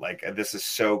worth it. Like, this is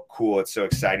so cool. It's so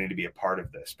exciting to be a part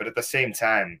of this. But at the same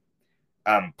time,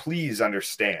 please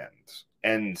understand.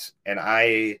 And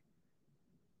I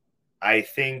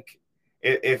think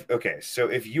so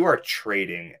if you are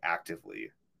trading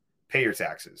actively, pay your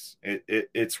taxes.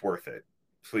 It's worth it.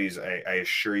 Please, I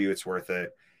assure you it's worth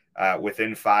it.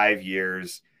 Within 5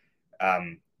 years,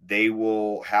 they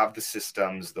will have the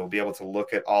systems. They'll be able to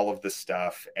look at all of the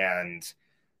stuff, and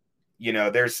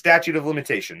there's statute of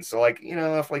limitations. So like,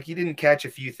 if like you didn't catch a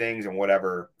few things and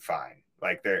whatever, fine.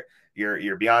 Like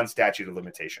you're beyond statute of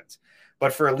limitations.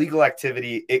 But for illegal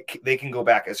activity, they can go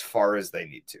back as far as they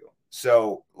need to.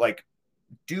 So like,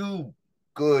 do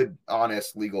good,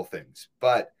 honest, legal things.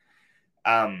 But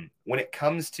when it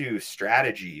comes to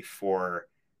strategy for,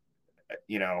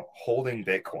 holding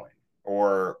Bitcoin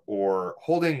or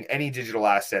holding any digital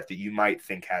asset that you might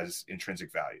think has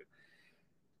intrinsic value,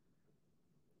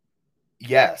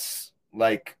 yes,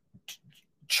 like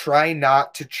try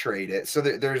not to trade it. So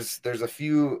there's a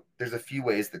few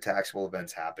ways that taxable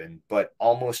events happen, but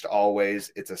almost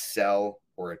always it's a sell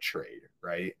or a trade,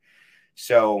 right?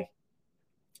 So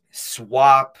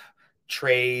swap,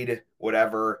 trade,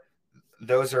 whatever,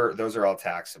 those are all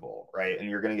taxable, right? And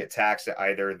you're going to get taxed at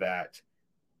either that.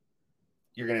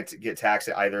 You're going to get taxed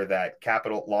at either that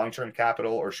capital, long-term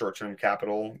capital, or short-term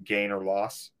capital gain or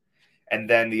loss. And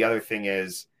then the other thing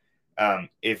is,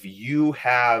 if you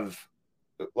have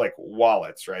like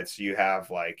wallets, right? So you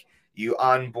have like, you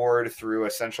onboard through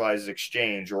a centralized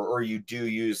exchange, or you do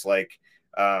use like,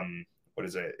 what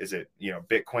is it? Is it,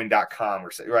 Bitcoin.com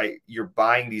or right? You're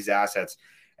buying these assets,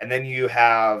 and then you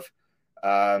have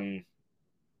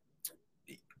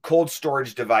cold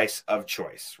storage device of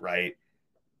choice, right?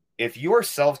 If you're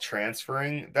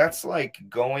self-transferring, that's like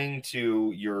going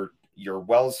to your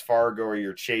Wells Fargo or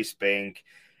your Chase Bank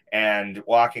and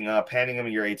walking up, handing them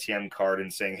your ATM card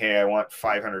and saying, hey, I want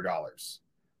 $500.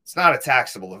 It's not a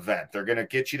taxable event. They're going to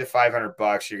get you the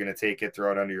 $500. You're going to take it,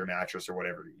 throw it under your mattress or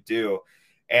whatever you do,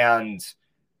 and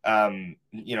turn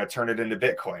it into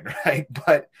Bitcoin, right?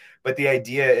 But the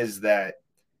idea is that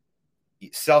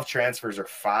self-transfers are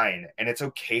fine, and it's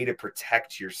okay to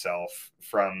protect yourself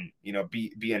from,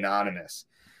 be anonymous.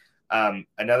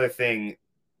 Another thing,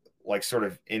 like sort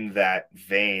of in that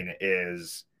vein,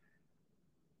 is,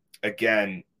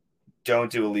 again,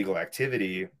 don't do illegal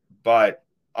activity, but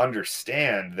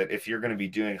understand that if you're going to be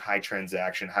doing high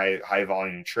transaction, high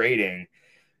volume trading,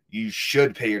 you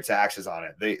should pay your taxes on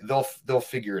it. They'll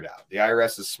figure it out. The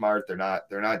IRS is smart. They're not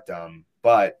dumb.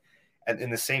 But in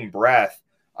the same breath,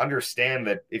 understand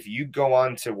that if you go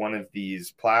onto one of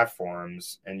these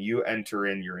platforms and you enter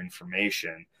in your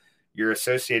information, you're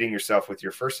associating yourself with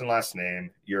your first and last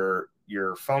name, your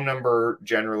phone number,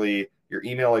 generally your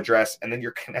email address, and then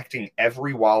you're connecting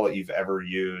every wallet you've ever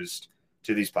used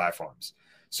to these platforms.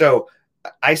 So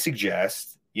I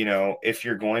suggest, if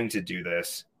you're going to do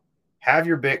this, have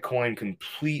your Bitcoin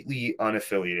completely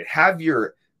unaffiliated. Have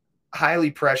your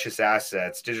highly precious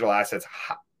assets, digital assets,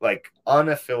 like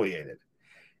unaffiliated.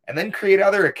 And then create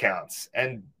other accounts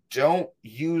and don't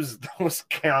use those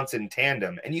accounts in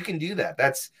tandem. And you can do that.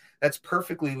 That's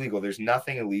perfectly legal. There's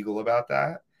nothing illegal about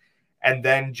that. And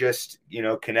then just,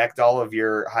 connect all of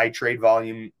your high trade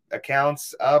volume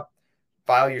accounts up,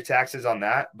 file your taxes on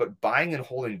that. But buying and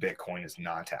holding Bitcoin is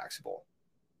not taxable.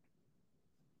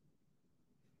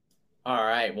 All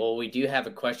right. Well, we do have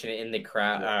a question in the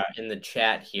crowd, in the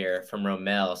chat here from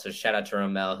Romel. So shout out to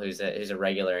Romel, who's a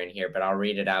regular in here. But I'll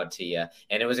read it out to you.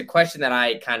 And it was a question that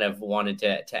I kind of wanted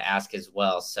to ask as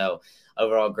well. So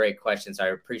overall, great question. So I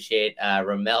appreciate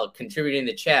Romel contributing in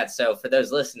the chat. So for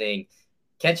those listening,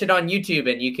 catch it on YouTube,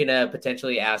 and you can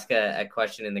potentially ask a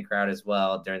question in the crowd as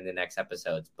well during the next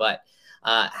episodes. But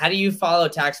how do you follow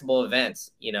taxable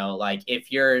events? Like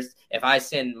if I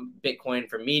send Bitcoin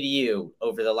from me to you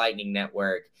over the Lightning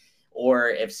Network, or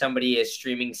if somebody is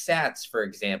streaming sats, for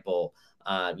example,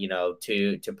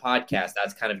 to podcast,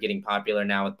 that's kind of getting popular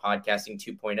now with podcasting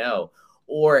 2.0.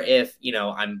 Or if,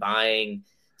 I'm buying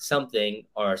something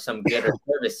or some good or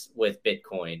service with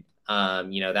Bitcoin,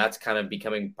 that's kind of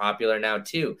becoming popular now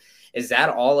too. Is that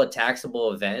all a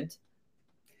taxable event?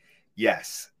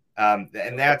 Yes. And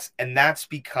that's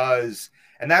because,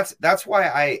 and that's why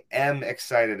I am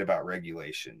excited about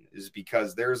regulation, is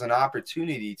because there's an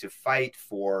opportunity to fight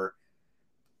for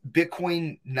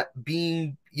Bitcoin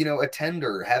being, a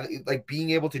tender, being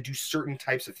able to do certain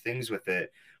types of things with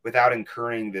it without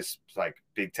incurring this like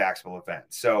big taxable event.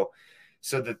 So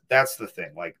that's the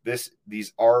thing. Like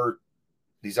these are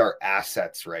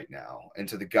assets right now, and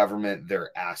to the government,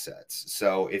 they're assets.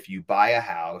 So if you buy a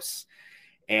house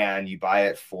and you buy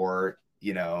it for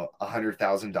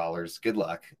 $100,000, good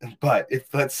luck. But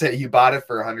if, let's say you bought it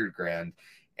for 100 grand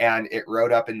and it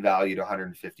rode up in value to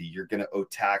 150, you're going to owe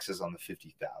taxes on the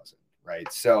 50,000,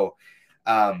 right? So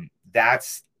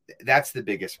that's the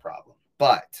biggest problem.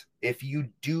 But if you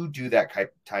do that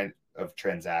kind of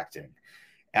transacting,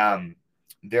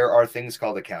 there are things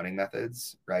called accounting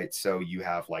methods, right? So you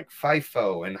have like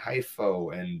FIFO and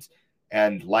HIFO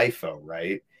and LIFO,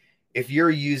 right? If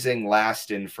you're using last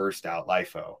in, first out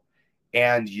LIFO,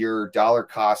 and you're dollar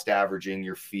cost averaging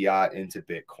your fiat into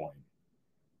Bitcoin,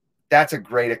 that's a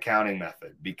great accounting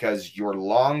method, because your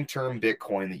long-term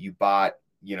Bitcoin that you bought,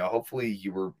 hopefully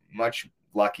you were much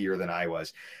luckier than I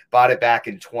was, bought it back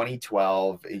in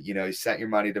 2012, you sent your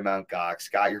money to Mt. Gox,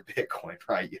 got your Bitcoin,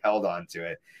 right? You held on to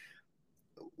it.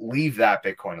 Leave that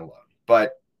Bitcoin alone.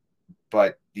 But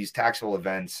these taxable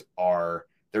events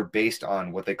they're based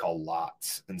on what they call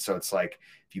lots. And so it's like,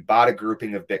 if you bought a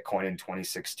grouping of Bitcoin in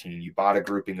 2016, you bought a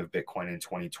grouping of Bitcoin in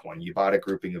 2020, you bought a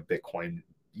grouping of Bitcoin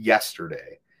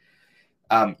yesterday,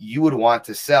 you would want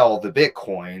to sell the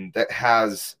Bitcoin that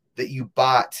you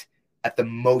bought at the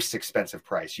most expensive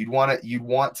price. You'd want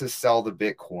to sell the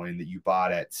Bitcoin that you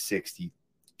bought at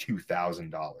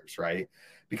 $62,000, right?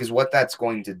 Because what that's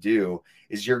going to do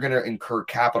is you're going to incur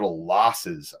capital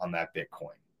losses on that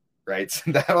Bitcoin, right?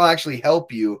 So that'll actually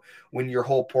help you when your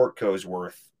whole portco is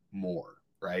worth more,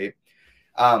 right?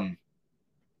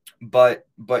 But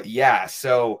yeah,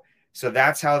 so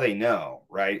that's how they know,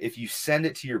 right? If you send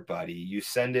it to your buddy, you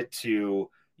send it to,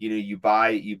 you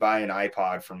buy an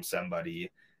iPod from somebody,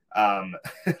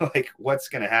 like what's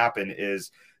going to happen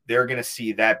is they're going to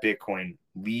see that Bitcoin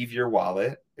leave your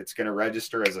wallet. It's going to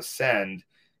register as a send,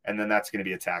 and then that's going to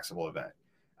be a taxable event.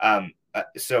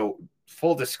 So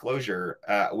full disclosure,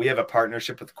 we have a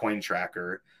partnership with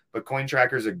CoinTracker, but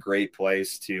CoinTracker is a great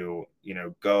place to,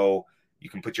 go. You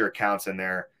can put your accounts in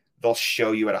there. They'll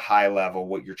show you at a high level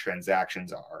what your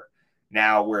transactions are.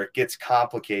 Now, where it gets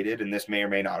complicated, and this may or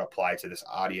may not apply to this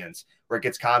audience, where it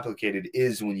gets complicated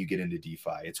is when you get into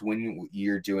DeFi. It's when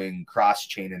you're doing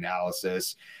cross-chain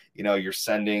analysis. You're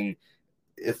sending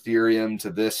Ethereum to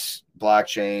this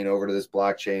blockchain, over to this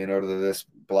blockchain, over to this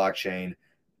blockchain.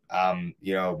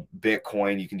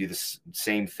 Bitcoin, you can do the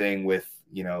same thing with,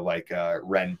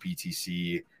 Ren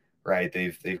BTC, right?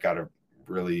 They've got a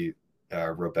really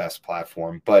robust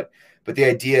platform. But the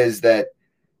idea is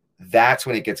that's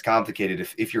when it gets complicated.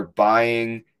 If you're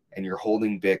buying and you're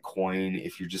holding Bitcoin,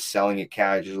 if you're just selling it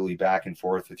casually back and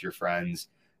forth with your friends,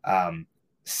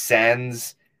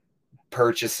 sends,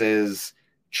 purchases,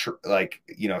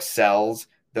 sells,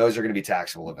 those are going to be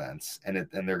taxable events, and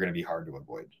they're going to be hard to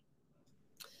avoid.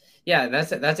 Yeah,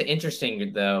 that's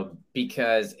interesting though,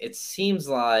 because it seems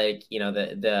like,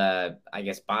 the I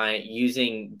guess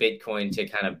using Bitcoin to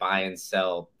kind of buy and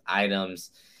sell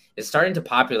items is starting to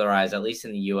popularize, at least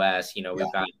in the US. We've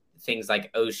got things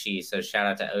like Oshi. So shout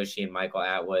out to Oshi and Michael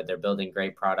Atwood. They're building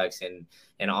great products in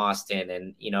Austin,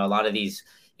 and a lot of these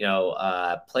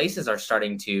places are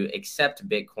starting to accept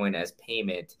Bitcoin as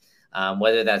payment,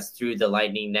 whether that's through the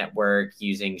Lightning Network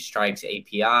using Strike's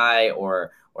API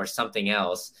or something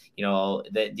else.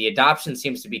 The adoption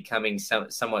seems to be coming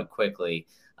somewhat quickly.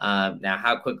 Now,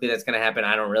 how quickly that's going to happen,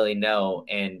 I don't really know.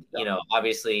 And,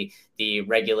 obviously the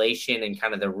regulation and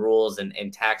kind of the rules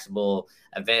and taxable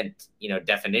event,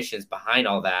 definitions behind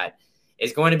all that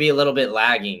is going to be a little bit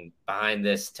lagging behind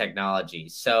this technology.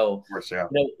 So, of course, yeah.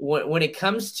 When it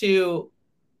comes to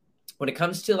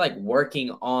like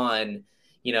working on,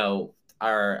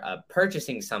 our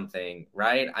purchasing something,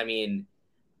 right? I mean,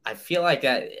 I feel like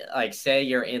that, like, say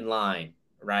you're in line,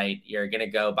 right? You're going to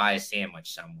go buy a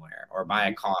sandwich somewhere or buy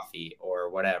a coffee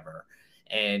or whatever.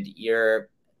 And you're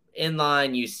in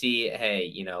line, you see,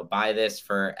 hey, buy this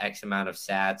for X amount of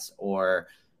sats or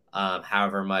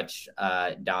however much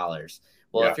dollars.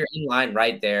 Well, if you're in line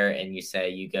right there and you say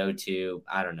you go to,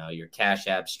 I don't know, your Cash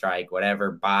App, Strike,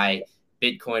 whatever, buy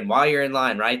Bitcoin while you're in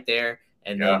line right there,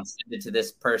 and then send it to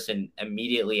this person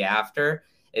immediately after,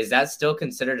 is that still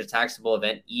considered a taxable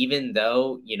event, even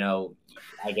though,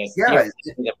 I guess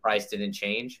the price didn't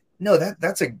change? No,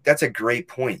 that's a great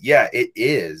point. Yeah, it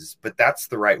is, but that's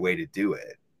the right way to do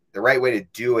it. The right way to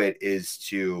do it is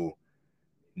to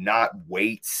not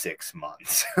wait 6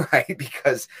 months, right?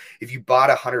 Because if you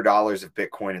bought $100 of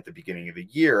Bitcoin at the beginning of the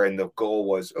year and the goal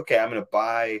was, okay, I'm going to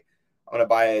buy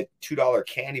a $2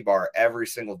 candy bar every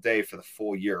single day for the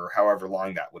full year, or however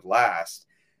long that would last.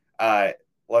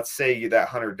 Let's say that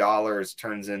 $100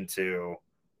 turns into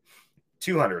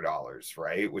 $200,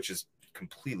 right? Which is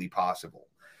completely possible.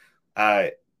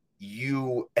 Every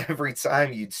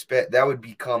time you'd spend, that would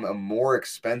become a more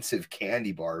expensive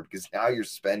candy bar, because now you're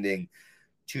spending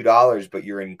 $2, but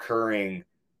you're incurring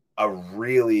a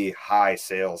really high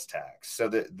sales tax. So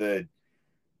the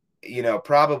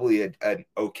probably an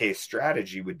okay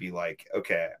strategy would be like,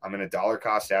 okay, I'm going to dollar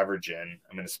cost average in.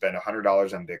 I'm going to spend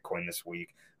 $100 on Bitcoin this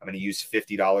week. I'm going to use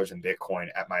 $50 in Bitcoin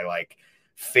at my like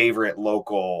favorite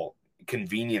local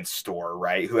convenience store,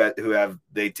 right?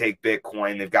 They take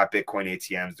Bitcoin, they've got Bitcoin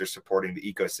ATMs, they're supporting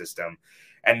the ecosystem.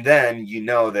 And then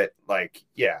that like,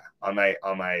 yeah, on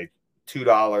my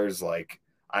 $2, like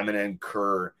I'm going to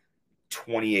incur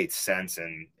 28 cents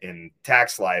in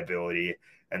tax liability,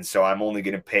 and so I'm only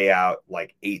going to pay out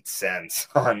like 8 cents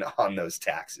on those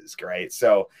taxes, right?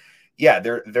 So yeah,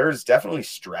 there's definitely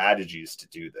strategies to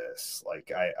do this.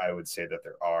 Like I would say that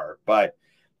there are, but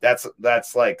that's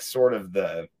like sort of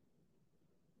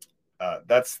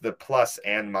that's the plus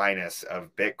and minus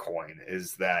of Bitcoin,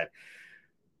 is that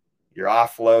you're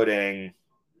offloading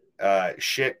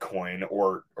shitcoin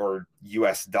or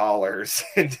US dollars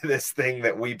into this thing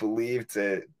that we believe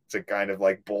to kind of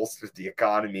like bolster the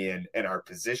economy and our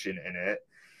position in it.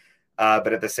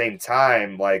 But at the same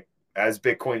time, like as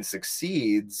Bitcoin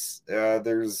succeeds,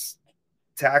 there's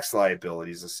tax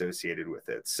liabilities associated with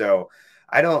it. So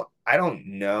I don't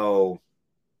know.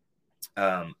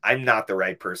 I'm not the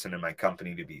right person in my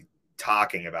company to be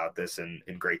talking about this in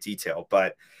great detail,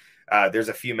 but there's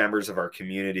a few members of our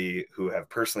community who have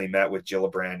personally met with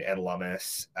Gillibrand and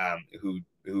Lummis,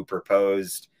 who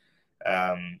proposed.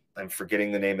 I'm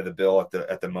forgetting the name of the bill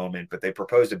at the moment, but they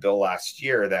proposed a bill last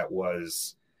year that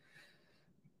was,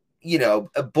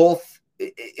 both.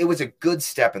 It was a good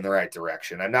step in the right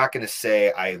direction. I'm not going to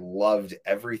say I loved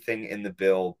everything in the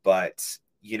bill, but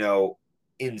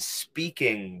in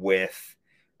speaking with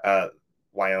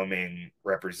Wyoming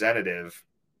representative,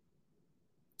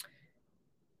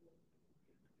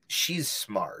 she's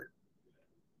smart.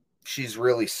 She's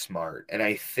really smart. And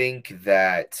I think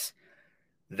that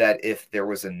if there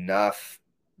was enough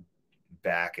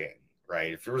backing,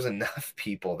 right? If there was enough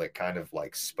people that kind of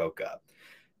like spoke up,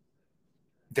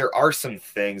 there are some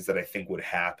things that I think would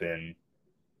happen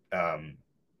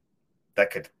that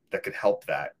could help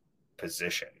that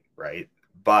position, right?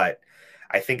 But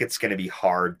I think it's going to be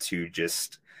hard to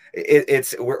just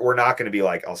we're not going to be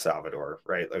like El Salvador,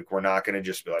 right? Like we're not going to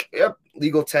just be like, yep,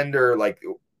 legal tender, like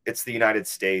it's the United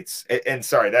States. And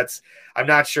sorry, I'm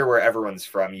not sure where everyone's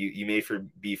from. You may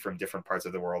be from different parts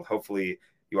of the world. Hopefully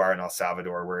you are in El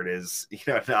Salvador, where it is,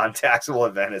 a non-taxable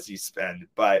event as you spend.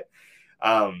 But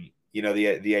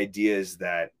the idea is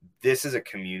that this is a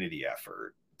community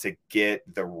effort to get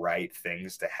the right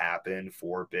things to happen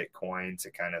for Bitcoin,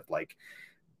 to kind of like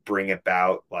bring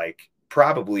about like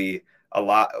probably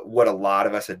what a lot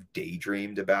of us have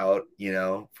daydreamed about,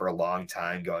 for a long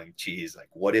time, going, geez, like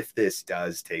what if this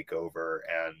does take over,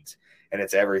 and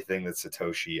it's everything that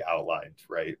Satoshi outlined,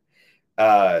 right?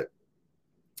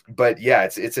 But yeah,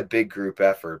 it's a big group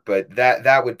effort, but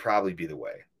that would probably be the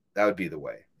way. That would be the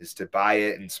way, is to buy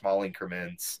it in small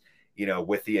increments,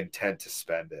 with the intent to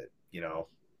spend it,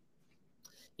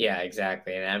 Yeah,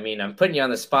 exactly. And I mean, I'm putting you on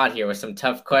the spot here with some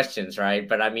tough questions, right?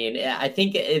 But I mean, I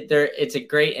think it's a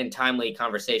great and timely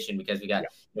conversation, because we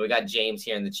got James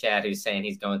here in the chat who's saying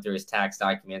he's going through his tax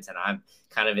documents, and I'm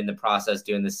kind of in the process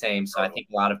doing the same. So I think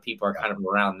a lot of people are kind of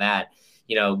around that,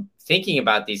 thinking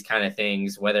about these kind of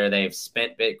things, whether they've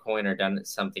spent Bitcoin or done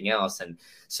something else. And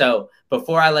so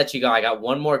before I let you go, I got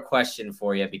one more question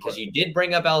for you, because you did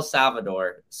bring up El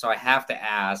Salvador. So I have to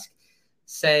ask,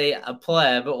 say a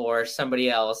pleb or somebody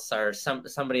else or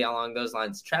somebody along those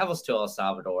lines travels to El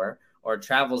Salvador or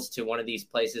travels to one of these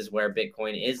places where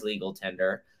Bitcoin is legal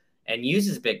tender and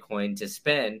uses Bitcoin to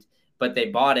spend, but they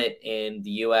bought it in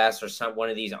the US or one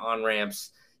of these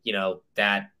on-ramps,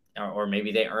 that, or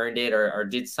maybe they earned it or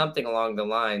did something along the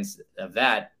lines of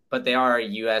that, but they are a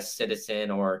US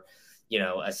citizen or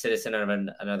a citizen of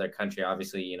another country.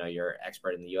 Obviously, you're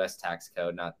expert in the U.S. tax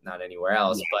code, not anywhere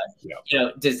else.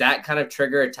 But does that kind of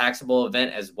trigger a taxable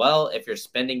event as well if you're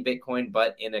spending Bitcoin,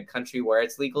 but in a country where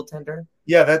it's legal tender?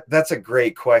 Yeah, that's a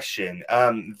great question.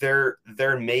 There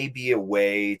may be a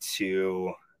way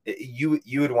to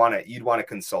you'd want to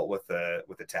consult with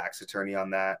a tax attorney on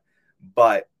that.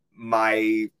 But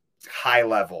my high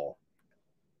level,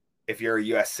 if you're a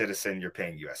U.S. citizen, you're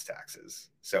paying U.S. taxes.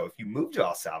 So if you move to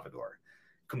El Salvador,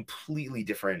 completely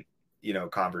different,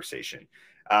 conversation.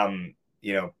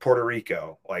 Puerto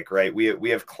Rico, like, right. We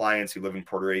have clients who live in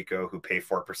Puerto Rico who pay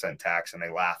 4% tax and they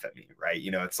laugh at me, right?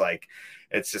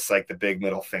 It's just like the big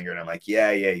middle finger. And I'm like,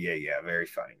 yeah. Very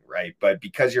funny. Right. But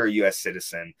because you're a U.S.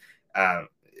 citizen,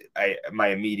 my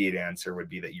immediate answer would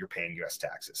be that you're paying U.S.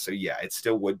 taxes. So yeah, it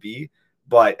still would be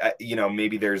But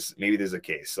maybe there's a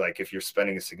case like if you're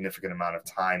spending a significant amount of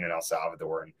time in El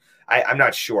Salvador, and I'm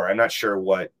not sure. I'm not sure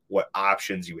what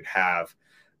options you would have,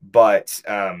 but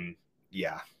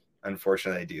yeah,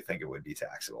 unfortunately, I do think it would be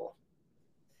taxable.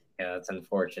 Yeah, that's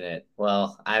unfortunate.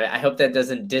 Well, I hope that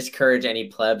doesn't discourage any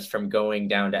plebs from going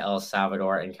down to El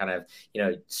Salvador and kind of,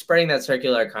 spreading that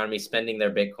circular economy, spending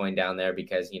their Bitcoin down there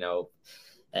because,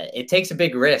 it takes a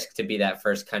big risk to be that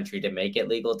first country to make it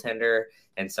legal tender.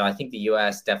 And so I think the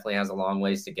U.S. definitely has a long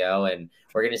ways to go. And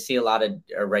we're going to see a lot of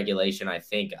regulation, I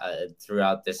think,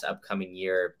 throughout this upcoming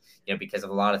year, because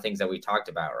of a lot of things that we talked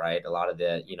about, right? A lot of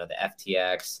the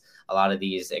FTX, a lot of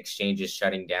these exchanges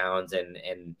shutting down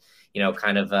and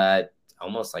kind of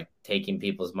almost like taking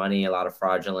people's money, a lot of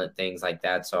fraudulent things like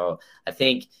that. So I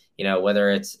think, whether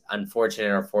it's unfortunate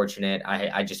or fortunate,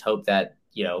 I just hope that,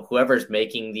 whoever's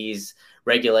making these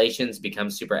regulations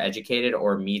becomes super educated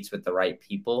or meets with the right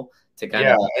people to kind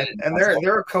of. And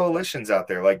there are coalitions out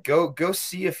there. Like go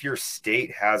see if your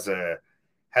state has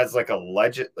like a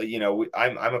legit,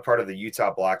 I'm a part of the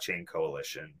Utah Blockchain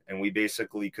Coalition, and we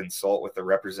basically consult with the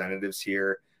representatives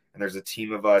here. And there's a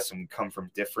team of us, and we come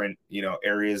from different,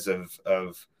 areas of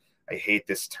I hate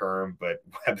this term, but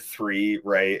Web3,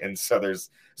 right? And so there's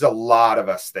a lot of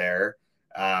us there,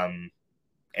 and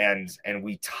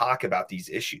we talk about these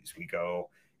issues. We go,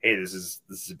 hey, this is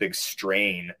a big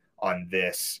strain on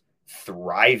this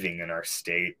thriving in our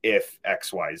state if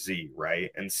XYZ,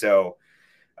 right? And so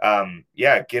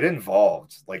get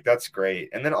involved. Like that's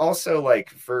great. And then also like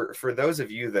for those of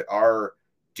you that are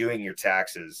doing your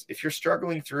taxes, if you're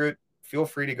struggling through it, feel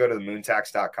free to go to the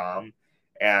moontax.com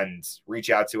and reach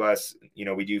out to us.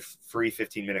 We do free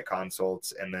 15-minute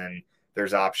consults, and then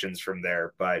there's options from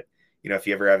there. But if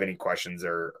you ever have any questions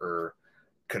or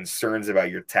concerns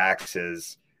about your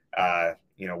taxes,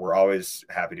 we're always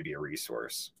happy to be a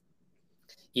resource.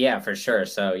 Yeah, for sure.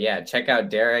 So yeah, check out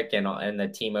Derek and the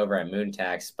team over at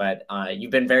Moontax. But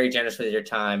you've been very generous with your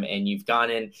time, and you've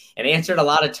gone in and answered a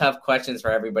lot of tough questions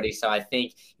for everybody. So I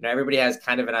think everybody has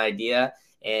kind of an idea,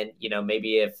 and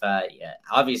maybe if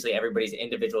obviously everybody's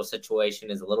individual situation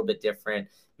is a little bit different.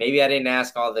 Maybe I didn't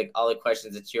ask all the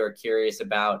questions that you're curious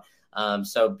about.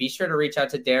 So be sure to reach out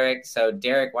to Derek. So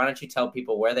Derek, why don't you tell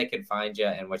people where they can find you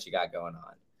and what you got going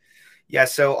on? Yeah,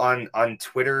 so on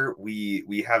Twitter,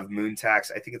 we have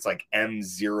Moontax. I think it's like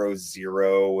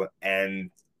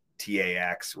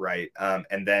M00NTAX, right?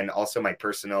 And then also my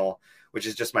personal, which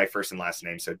is just my first and last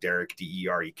name. So Derek,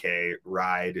 DEREK,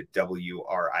 Ride,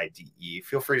 WRIDE.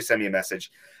 Feel free to send me a message.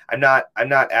 I'm not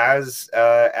as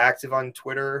active on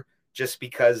Twitter just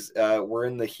because we're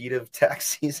in the heat of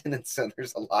tax season, and so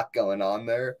there's a lot going on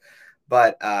there.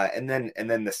 But and then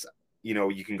this,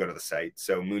 you can go to the site,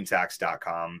 so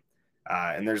moontax.com.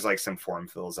 And there's like some form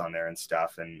fills on there and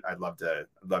stuff. And I'd love to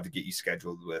get you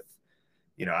scheduled with,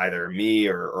 either me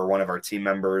or one of our team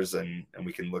members, and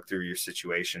we can look through your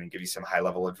situation and give you some high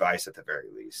level advice at the very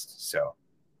least. So.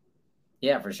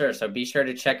 Yeah, for sure. So be sure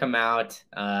to check them out.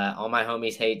 All my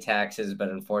homies hate taxes, but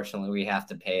unfortunately we have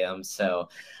to pay them. So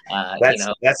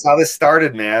that's how this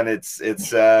started, man.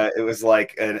 It was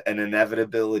like an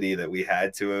inevitability that we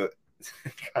had to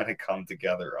kind of come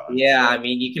together on. Yeah, I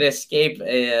mean, you can escape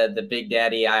the Big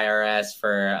Daddy IRS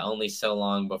for only so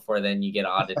long before then you get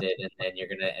audited, and then you're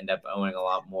going to end up owing a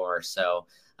lot more. So,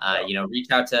 reach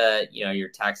out to, your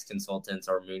tax consultants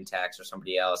or Moontax or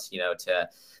somebody else, to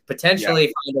potentially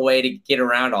find a way to get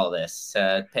around all this,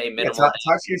 to pay minimal. Talk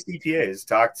to your CPAs,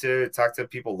 talk to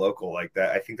people local like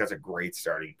that. I think that's a great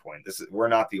starting point. We're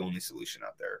not the only solution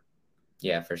out there.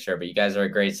 Yeah, for sure. But you guys are a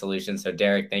great solution. So,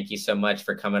 Derek, thank you so much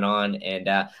for coming on. And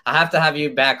I have to have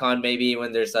you back on maybe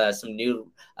when there's some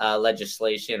new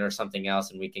legislation or something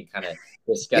else, and we can kind of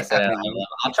discuss it.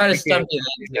 I'll try to stump you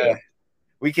that too.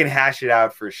 We can hash it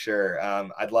out for sure.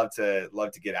 I'd love to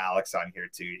get Alex on here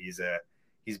too.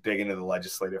 He's big into the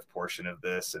legislative portion of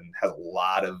this and has a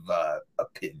lot of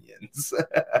opinions.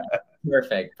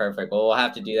 Perfect. Well, we'll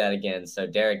have to do that again. So,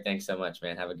 Derek, thanks so much,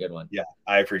 man. Have a good one. Yeah,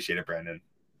 I appreciate it, Brandon.